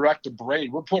wacky rig direct to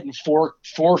braid. We're putting 4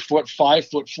 foot, 5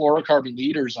 foot fluorocarbon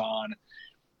leaders on,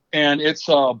 and it's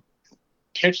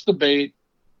pitch the bait,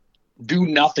 do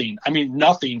nothing. I mean,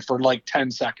 nothing for like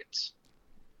 10 seconds,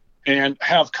 and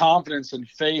have confidence and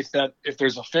faith that if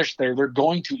there's a fish there, they're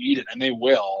going to eat it, and they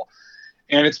will.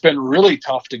 And it's been really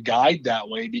tough to guide that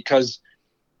way because,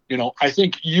 I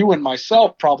think you and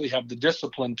myself probably have the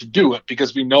discipline to do it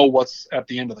because we know what's at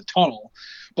the end of the tunnel.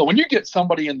 But when you get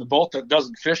somebody in the boat that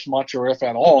doesn't fish much or if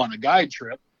at all on a guide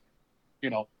trip,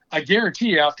 I guarantee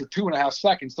you after 2.5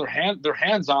 seconds, their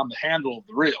hands on the handle of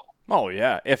the reel. Oh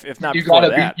yeah, if not you before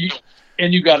gotta that.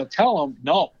 And you got to tell them,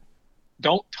 no,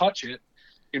 don't touch it.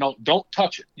 Don't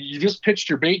touch it. You just pitched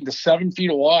your bait into 7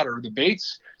 feet of water.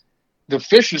 The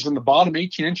fish is in the bottom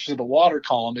 18 inches of the water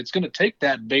column. It's going to take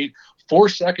that bait 4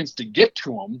 seconds to get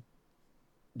to them.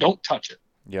 Don't touch it.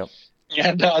 Yep.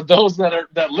 And those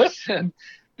that listen,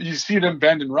 you see them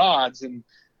bending rods, and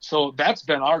so that's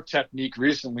been our technique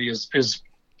recently is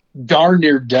darn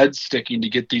near dead sticking to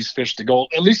get these fish to go.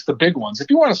 At least the big ones. If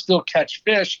you want to still catch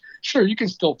fish, sure, you can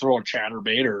still throw a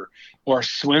chatterbait or a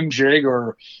swim jig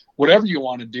or whatever you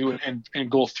want to do and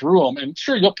go through them. And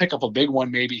sure, you'll pick up a big one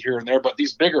maybe here and there, but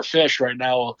these bigger fish right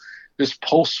now, this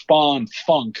post-spawn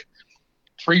funk,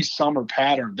 pre-summer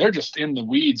pattern, they're just in the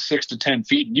weeds 6 to 10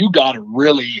 feet, and you got to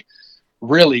really,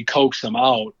 really coax them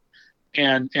out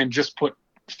and just put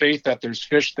faith that there's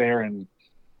fish there. And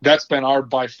that's been our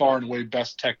by far and away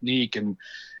best technique. And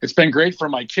it's been great for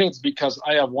my kids because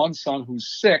I have one son who's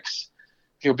 6.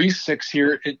 He'll be 6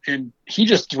 here, and he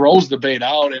just throws the bait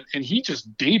out and he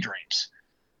just daydreams.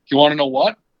 You want to know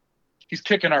what? He's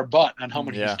kicking our butt on how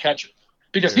much he's catching,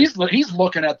 because he's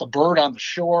looking at the bird on the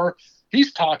shore.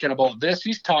 He's talking about this.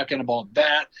 He's talking about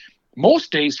that.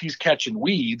 Most days he's catching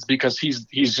weeds because he's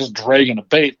just dragging a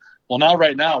bait. Well,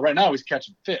 right now he's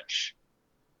catching fish,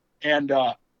 and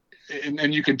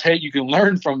you can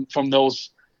learn from those,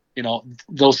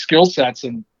 those skill sets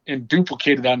and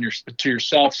duplicate it to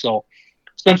yourself. So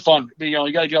it's been fun.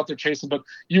 You got to get out there chasing, but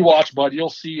you watch, bud. You'll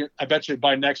see. I bet you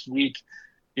by next week,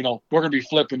 we're going to be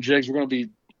flipping jigs. We're going to be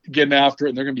getting after it,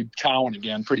 and they're going to be cowing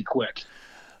again pretty quick.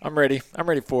 I'm ready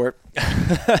for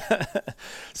it.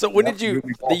 So when did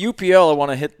the UPL, I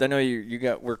want to hit, I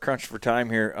know we're crunched for time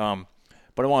here.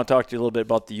 But I want to talk to you a little bit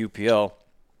about the UPL.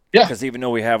 Yeah. Because even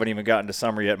though we haven't even gotten to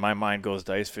summer yet, my mind goes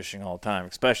to ice fishing all the time,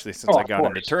 especially since I got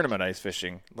into tournament ice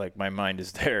fishing. Like, my mind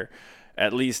is there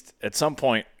at least at some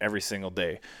point every single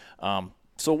day.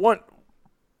 So what,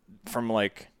 from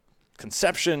like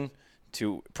conception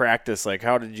to practice, like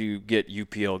how did you get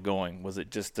UPL going? Was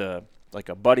it just like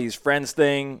a buddies, friends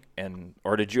thing,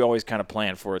 or did you always kind of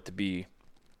plan for it to be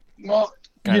kind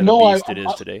of the beast it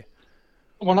is today?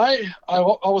 When I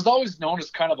was always known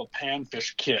as kind of a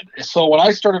panfish kid. So when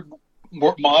I started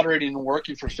moderating and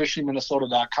working for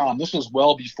FishingMinnesota.com, this was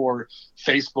well before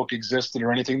Facebook existed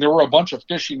or anything. There were a bunch of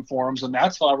fishing forums, and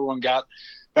that's how everyone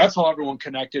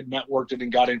connected, networked,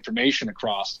 and got information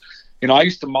across. I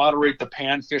used to moderate the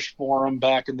Panfish forum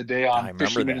back in the day on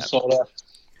Fishing Minnesota.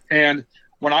 And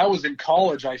when I was in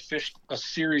college, I fished a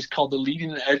series called the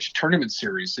Leading Edge Tournament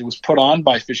Series. It was put on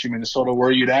by Fishing Minnesota,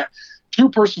 where you'd have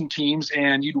 2-person teams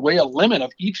and you'd weigh a limit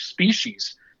of each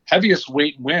species. Heaviest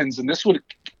weight wins, and this would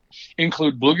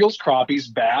include bluegills,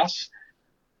 crappies, bass,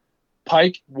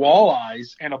 pike,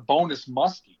 walleyes, and a bonus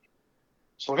muskie.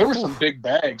 So there were some big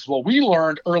bags. Well, we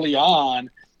learned early on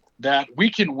that we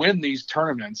can win these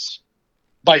tournaments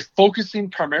by focusing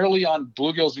primarily on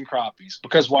bluegills and crappies,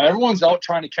 because while everyone's out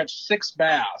trying to catch 6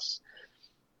 bass,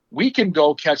 we can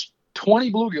go catch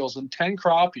 20 bluegills and 10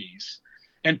 crappies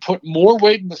and put more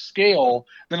weight in the scale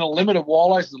than a limit of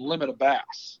walleyes and a limit of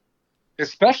bass,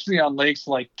 especially on lakes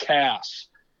like Cass,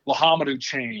 Lahamadou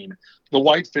chain, the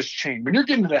Whitefish chain. When you're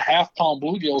getting to the half-pound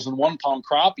bluegills and 1-pound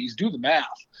crappies, do the math.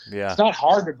 Yeah. It's not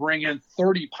hard to bring in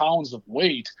 30 pounds of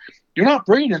weight. You're not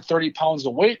bringing in 30 pounds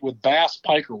of weight with bass,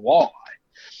 pike, or walleye.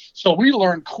 So we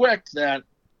learned quick that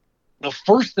the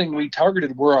first thing we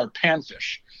targeted were our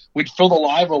panfish. We'd fill the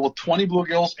live well with 20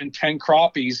 bluegills and 10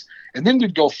 crappies, and then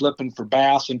we'd go flipping for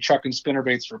bass and chucking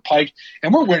spinnerbaits for pike,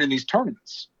 and we're winning these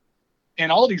tournaments.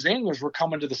 And all these anglers were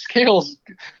coming to the scales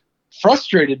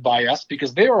frustrated by us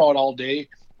because they were out all day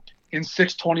in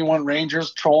 621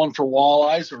 Rangers trolling for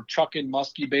walleyes or chucking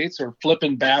musky baits or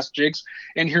flipping bass jigs.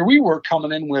 And here we were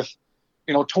coming in with,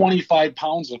 25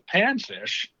 pounds of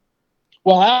panfish.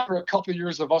 Well, after a couple of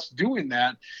years of us doing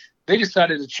that, they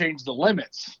decided to change the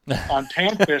limits on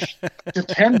panfish to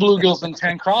 10 bluegills and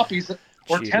 10 crappies,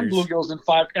 or 10 bluegills and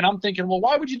 5. And I'm thinking, well,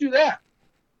 why would you do that?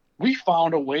 We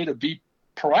found a way to be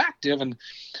proactive. And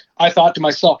I thought to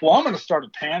myself, well, I'm going to start a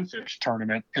panfish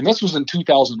tournament. And this was in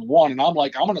 2001. And I'm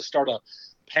like, I'm going to start a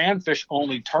panfish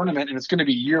only tournament, and it's going to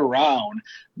be year round.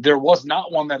 There was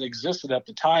not one that existed at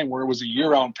the time where it was a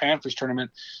year round panfish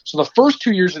tournament. So the first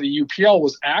 2 years of the UPL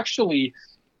was actually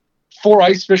 4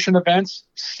 ice fishing events,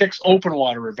 6 open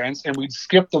water events, and we'd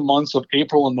skip the months of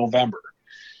April and November.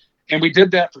 And we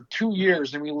did that for 2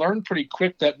 years, and we learned pretty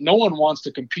quick that no one wants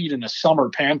to compete in a summer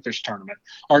panfish tournament.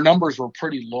 Our numbers were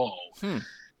pretty low.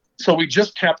 So we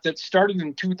just kept it, started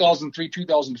in 2003,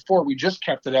 2004, we just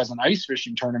kept it as an ice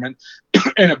fishing tournament,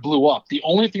 and it blew up. The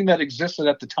only thing that existed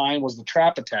at the time was the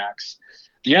Trap Attacks.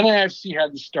 The NIFC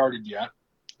hadn't started yet.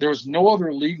 There was no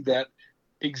other league that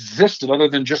existed other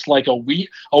than just like a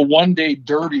one-day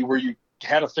derby where you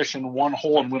had to fish in one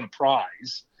hole and win a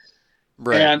prize.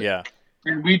 Right,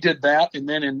 And we did that, and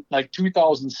then in like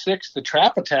 2006, the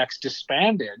Trap Attacks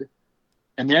disbanded,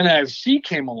 and the NIFC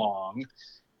came along.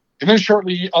 And then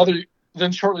shortly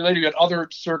later, you had other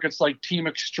circuits like Team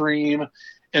Extreme.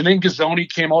 And then Gazzoni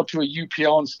came out to a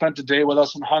UPL and spent a day with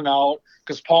us and hung out,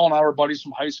 because Paul and I were buddies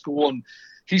from high school. And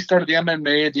he started the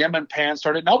MMA, the MN Pan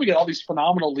started. Now we get all these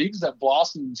phenomenal leagues that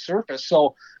blossom and surface.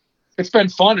 So it's been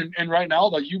fun. And right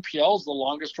now, the UPL is the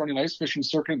longest running ice fishing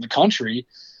circuit in the country,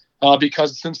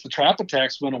 because since the Trap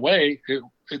Attacks went away,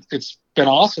 it's been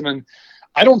awesome. And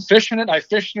I don't fish in it. I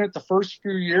fished in it the first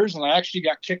few years, and I actually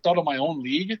got kicked out of my own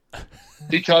league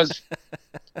because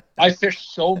I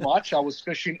fished so much. I was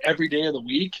fishing every day of the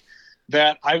week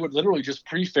that I would literally just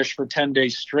pre-fish for 10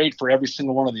 days straight for every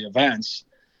single one of the events.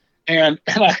 And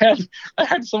I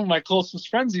had some of my closest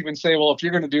friends even say, well, if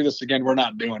you're going to do this again, we're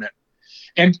not doing it.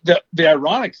 And the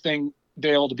ironic thing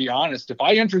Dale, to be honest, if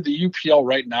I entered the UPL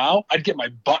right now, I'd get my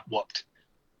butt whooped.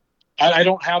 I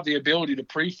don't have the ability to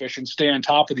pre-fish and stay on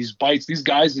top of these bites. These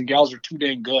guys and gals are too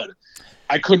dang good.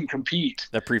 I couldn't compete.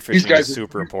 That pre-fishing is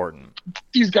super important.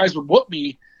 These guys would whoop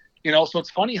me, so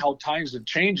it's funny how times have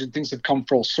changed and things have come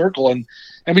full circle. And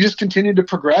we just continue to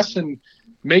progress and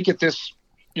make it this,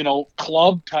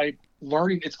 club type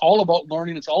learning. It's all about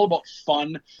learning. It's all about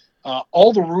fun.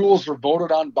 All the rules are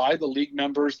voted on by the league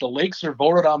members. The lakes are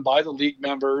voted on by the league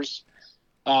members.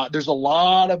 There's a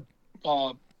lot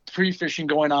of pre-fishing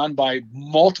going on by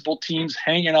multiple teams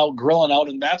hanging out, grilling out,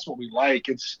 and that's what we like.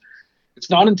 It's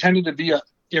not intended to be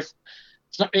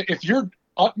if your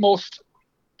utmost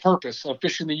purpose of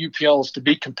fishing the UPL is to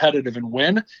be competitive and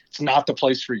win, it's not the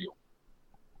place for you.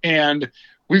 And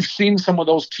we've seen some of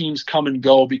those teams come and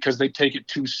go because they take it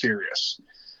too serious.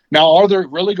 Now, are there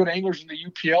really good anglers in the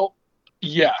UPL?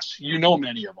 Yes,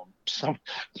 many of them.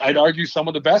 I'd argue some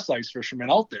of the best ice fishermen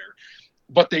out there,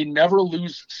 but they never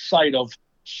lose sight of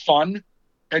fun,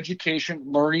 education,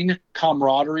 learning,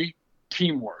 camaraderie,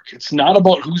 teamwork. It's not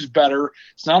about who's better.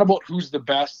 It's not about who's the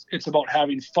best. It's about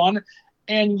having fun.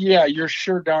 And yeah, you're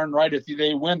sure darn right if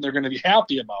they win, they're going to be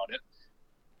happy about it.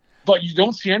 But you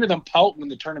don't see any of them pout when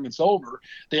the tournament's over.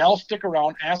 They all stick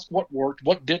around, ask what worked,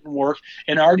 what didn't work,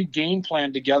 and already game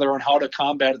plan together on how to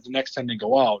combat it the next time they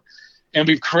go out. And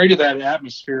we've created that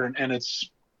atmosphere, and it's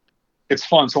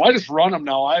fun. So I just run them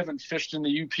now. I haven't fished in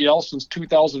the UPL since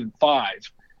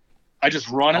 2005. I just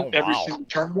run it every single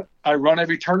tournament. I run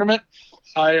every tournament.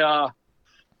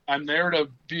 I'm there to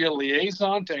be a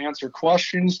liaison, to answer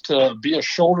questions, to be a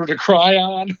shoulder to cry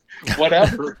on,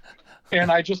 whatever. And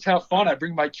I just have fun. I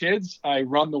bring my kids. I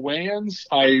run the weigh-ins.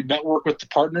 I network with the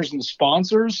partners and the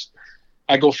sponsors.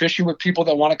 I go fishing with people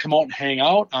that want to come out and hang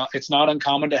out. It's not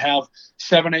uncommon to have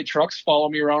 7-8 trucks follow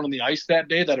me around on the ice that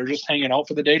day that are just hanging out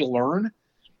for the day to learn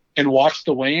and watch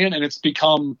the weigh-in. And it's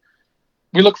become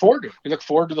 – we look forward to it. We look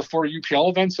forward to the 4 UPL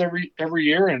events every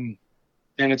year, and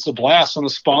it's a blast. And the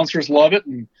sponsors love it,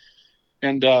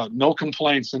 and no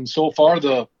complaints. And so far,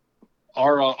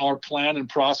 our plan and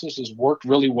process has worked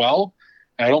really well.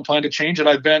 I don't plan to change it.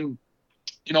 I've been,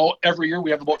 every year we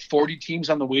have about 40 teams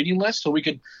on the waiting list, so we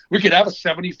could have a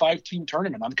 75 team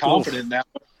tournament. I'm confident in that.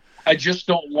 I just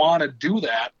don't want to do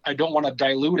that. I don't want to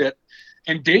dilute it.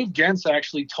 And Dave Gens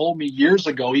actually told me years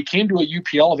ago, he came to a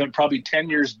UPL event probably 10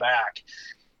 years back,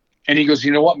 and he goes,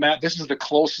 "You know what, Matt, this is the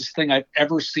closest thing I've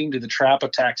ever seen to the Trap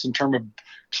Attacks in terms of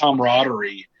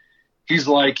camaraderie." He's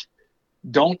like,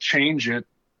 "Don't change it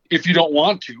if you don't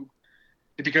want to,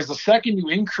 because the second you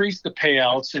increase the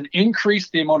payouts and increase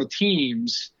the amount of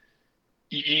teams,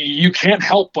 you can't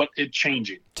help but it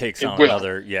changing. Takes on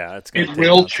another, it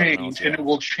will change, and it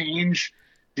will change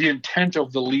the intent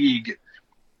of the league.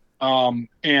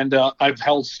 And I've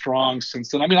held strong since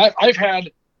then. I mean,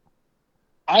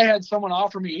 I had someone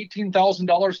offer me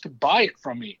 $18,000 to buy it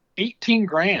from me,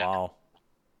 $18,000. Wow.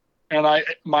 And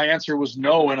my answer was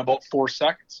no in about 4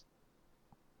 seconds.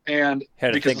 And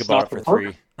had to think about it for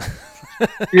 3.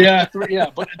 yeah,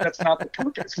 but that's not the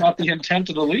purpose. It's not the intent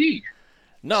of the league.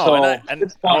 No, so,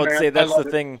 and I would say that's the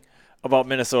thing about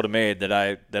Minnesota Made that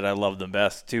I love the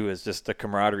best too, is just the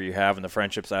camaraderie you have and the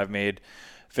friendships I've made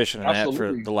fishing in that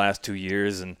for the last 2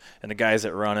 years, and the guys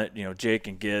that run it, Jake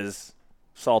and Giz,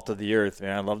 salt of the earth,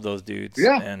 man. I love those dudes.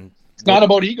 Yeah. And it's not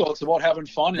about ego. It's about having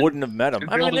fun. Wouldn't have met them.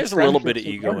 I mean, there's a little bit of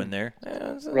ego in there. Yeah,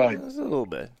 there's a little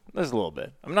bit. There's a little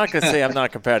bit. I'm not going to say I'm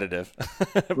not competitive,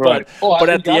 but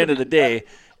at the end of the day,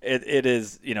 it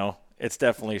is, it's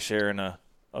definitely sharing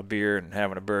a beer and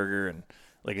having a burger and,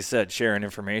 like I said, sharing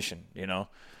information,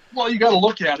 Well, you got to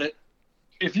look at it.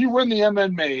 If you win the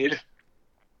MN Made,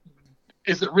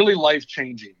 is it really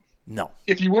life-changing? No.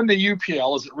 If you win the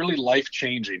UPL, is it really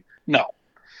life-changing? No.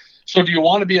 So do you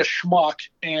want to be a schmuck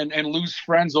and lose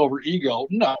friends over ego?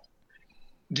 No.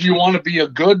 Do you want to be a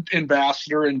good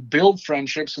ambassador and build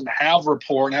friendships and have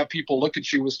rapport and have people look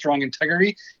at you with strong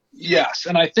integrity? Yes.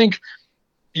 And I think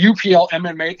UPL,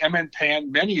 MMA, MN Pan,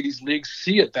 many of these leagues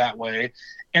see it that way.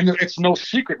 And it's no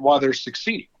secret why they're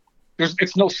succeeding.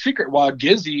 It's no secret why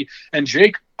Gizzy and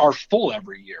Jake are full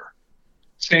every year.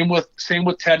 Same with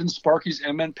Ted and Sparky's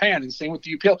MN Pan, and same with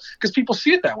the UPL, because people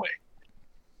see it that way.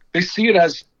 They see it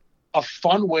as a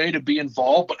fun way to be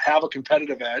involved but have a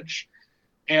competitive edge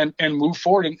and move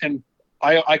forward. And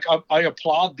I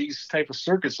applaud these type of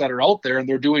circuits that are out there, and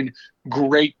they're doing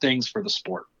great things for the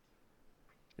sport.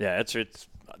 Yeah, it's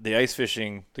the ice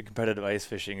fishing, the competitive ice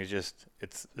fishing is just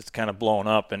it's kind of blown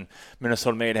up. And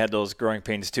Minnesota Made had those growing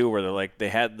pains too, where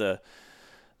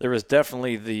there was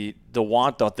definitely the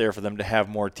want out there for them to have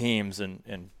more teams,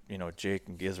 and Jake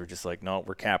and Giz were just like, no,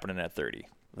 we're capping it at 30.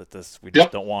 that we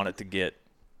just don't want it to get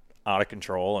out of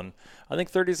control. And I think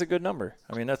 30 is a good number.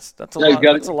 I mean, that's a lot.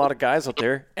 That's a lot of guys out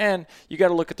there, and you got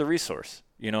to look at the resource.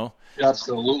 You know,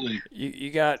 absolutely.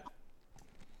 You got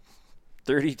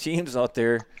 30 teams out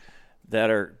there that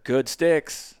are good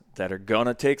sticks that are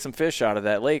gonna take some fish out of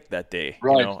that lake that day,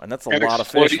 right? You know? And that's a lot of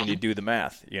fish when you do the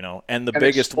math, you know. And the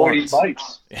biggest exploiting ones,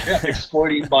 bites,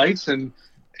 exploiting bites, and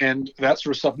that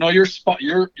sort of stuff. No, you're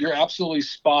absolutely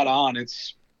spot on.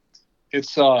 It's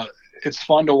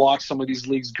fun to watch some of these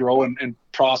leagues grow and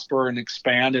prosper and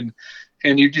expand,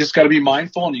 and you just got to be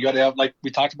mindful, and you got to have, like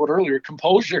we talked about earlier,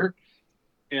 composure,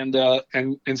 and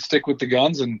stick with the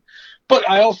guns. But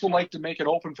I also like to make it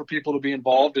open for people to be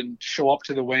involved and show up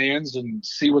to the weigh-ins and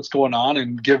see what's going on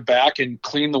and give back and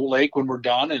clean the lake when we're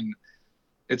done. And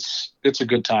it's a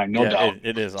good time, no doubt.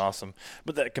 It is awesome.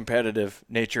 But that competitive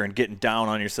nature and getting down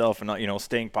on yourself and not, you know,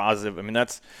 staying positive. I mean,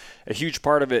 that's a huge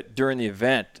part of it during the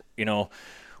event. You know,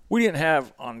 we didn't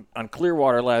have on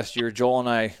Clearwater last year. Joel and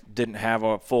I didn't have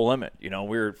a full limit. You know,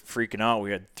 we were freaking out.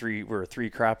 We were 3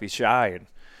 crappies shy, and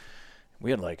we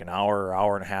had like an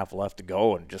hour and a half left to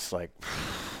go, and just like,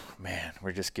 man,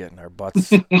 we're just getting our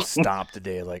butts stomped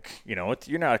today. Like, you know,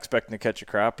 you're not expecting to catch a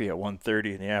crappie at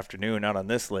 1:30 in the afternoon out on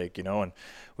this lake, you know, and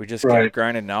we just kept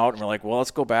grinding out, and we're like, well,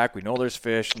 let's go back. We know there's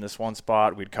fish in this one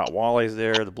spot. We'd caught walleyes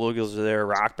there, the bluegills are there,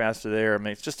 rock bass are there. I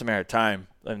mean, it's just a matter of time.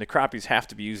 And the crappies have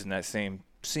to be using that same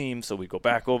seam, so we go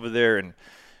back over there, and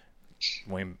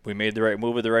we made the right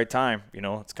move at the right time. You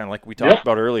know, it's kind of like we talked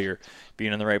about earlier,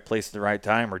 being in the right place at the right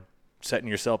time, or setting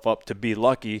yourself up to be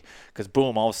lucky, because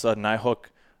boom, all of a sudden I hook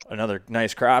another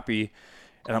nice crappie,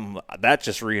 and that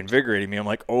just reinvigorated me. I'm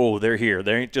like, oh, they're here.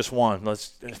 There ain't just one.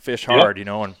 Let's fish hard, you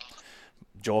know. And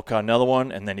Joel caught another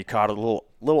one, and then he caught a little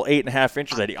 8.5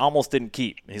 inches that he almost didn't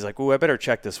keep. And he's like, "Ooh, I better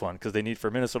check this one, because they need,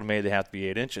 for Minnesota Made, they have to be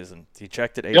 8 inches." And he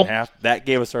checked it 8.5. That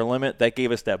gave us our limit. That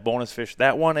gave us that bonus fish.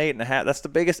 That one 8.5. That's the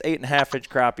biggest 8.5 inch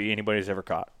crappie anybody's ever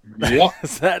caught. Yeah,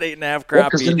 so that 8.5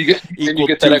 crappie. Then you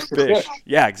get that extra fish.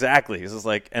 Yeah, exactly. It's just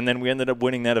like, and then we ended up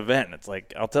winning that event. And it's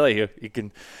like, I'll tell you, you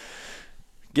can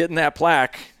get in that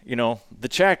plaque. You know, the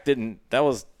check didn't. That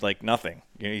was like nothing.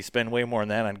 You know, you spend way more than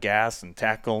that on gas and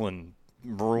tackle and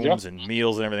rooms and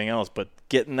meals and everything else, but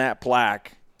getting that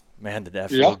plaque, man, did that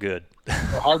feel good.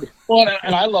 Well,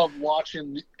 and I love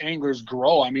watching anglers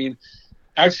grow. I mean,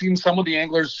 I've seen some of the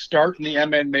anglers start in the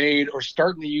MN Made or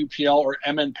start in the UPL or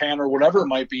MN Pan or whatever it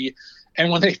might be,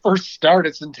 and when they first start,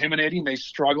 it's intimidating. They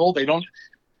struggle. They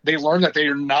learn that they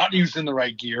are not using the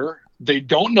right gear. They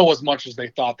don't know as much as they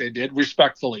thought they did,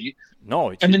 respectfully. No,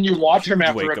 and then you watch them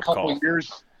after a couple of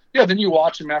years. Yeah, then you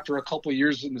watch them after a couple of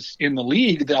years in the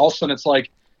league. Then all of a sudden it's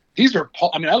like, these are.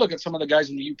 I mean, I look at some of the guys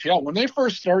in the UPL when they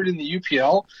first started in the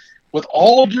UPL. With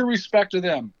all due respect to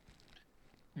them,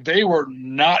 they were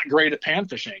not great at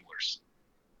panfish anglers.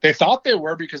 They thought they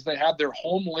were because they had their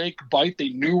home lake bite. They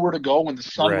knew where to go when the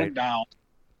sun went down.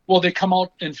 Well, they come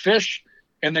out and fish,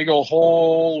 and they go,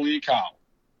 "Holy cow,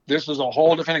 this is a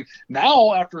whole different thing."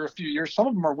 Now, after a few years, some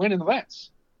of them are winning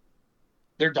events.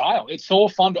 They're dialed. It's so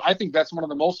fun. I think that's one of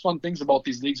the most fun things about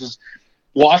these leagues is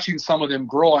watching some of them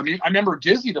grow. I mean, I remember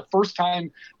Dizzy, the first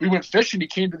time we went fishing, he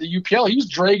came to the UPL. He was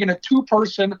dragging a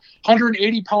 2-person,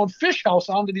 180-pound fish house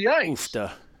onto the ice.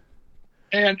 Oofta.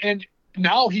 And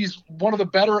now he's one of the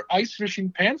better ice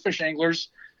fishing panfish anglers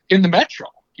in the Metro.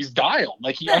 He's dialed.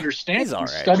 Like, he understands.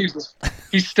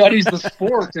 He studies the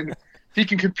sport, and he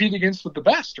can compete with the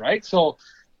best, right? So,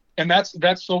 and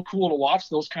that's so cool to watch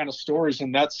those kind of stories,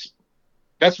 and that's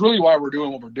really why we're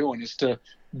doing what we're doing, is to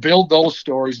build those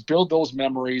stories, build those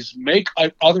memories, make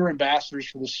other ambassadors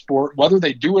for the sport, whether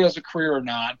they do it as a career or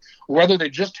not, or whether they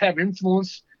just have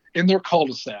influence in their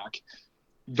cul-de-sac.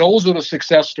 Those are the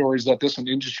success stories that this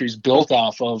industry is built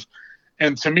off of.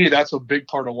 And to me, that's a big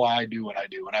part of why I do what I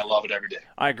do, and I love it every day.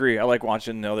 I agree. I like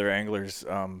watching the other anglers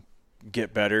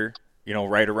get better, you know,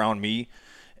 right around me,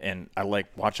 and I like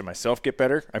watching myself get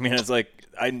better. I mean, it's like,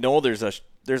 I know there's a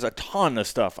ton of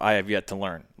stuff I have yet to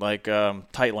learn, like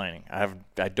tight lining. I've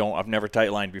never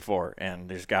tight lined before, and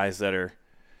there's guys that are,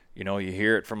 you know, you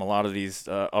hear it from a lot of these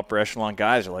upper echelon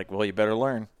guys are like, well, you better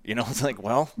learn. You know, it's like,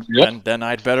 well, then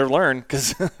I'd better learn,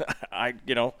 because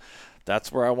you know,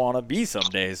 that's where I want to be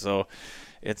someday. So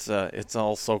it's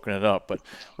all soaking it up. But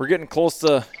we're getting close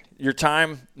to your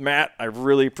time, Matt. I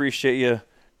really appreciate you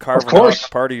carving out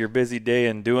part of your busy day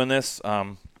and doing this.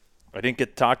 I didn't get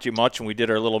to talk to you much when we did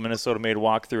our little Minnesota Made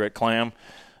walkthrough at Clam,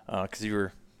 because you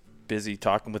were busy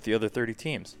talking with the other 30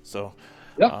 teams. So,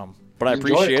 but I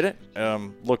appreciate it.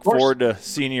 Look forward to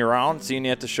seeing you around, seeing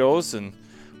you at the shows, and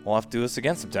we'll have to do this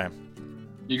again sometime.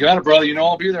 You got it, brother. You know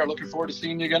I'll be there. Looking forward to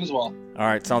seeing you again as well. All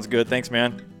right, sounds good. Thanks,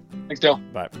 man. Thanks, Dale.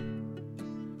 Bye.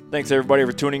 Thanks everybody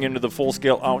for tuning into the Full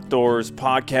Scale Outdoors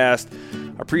podcast.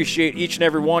 Appreciate each and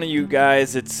every one of you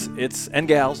guys. It's and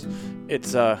gals.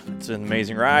 It's an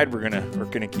amazing ride. We're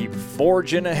gonna keep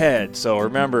forging ahead. So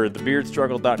remember,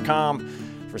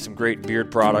 thebeardstruggle.com for some great beard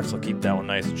products. I'll keep that one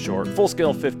nice and short. Full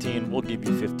Scale 15 will give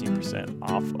you 15%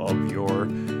 off of your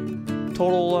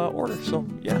total order. So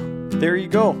yeah, there you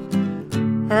go.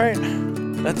 All right,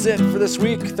 that's it for this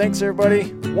week. Thanks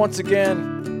everybody once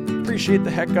again. Appreciate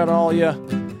the heck out of all ya.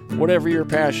 Whatever your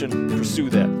passion, pursue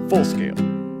that. Full Scale.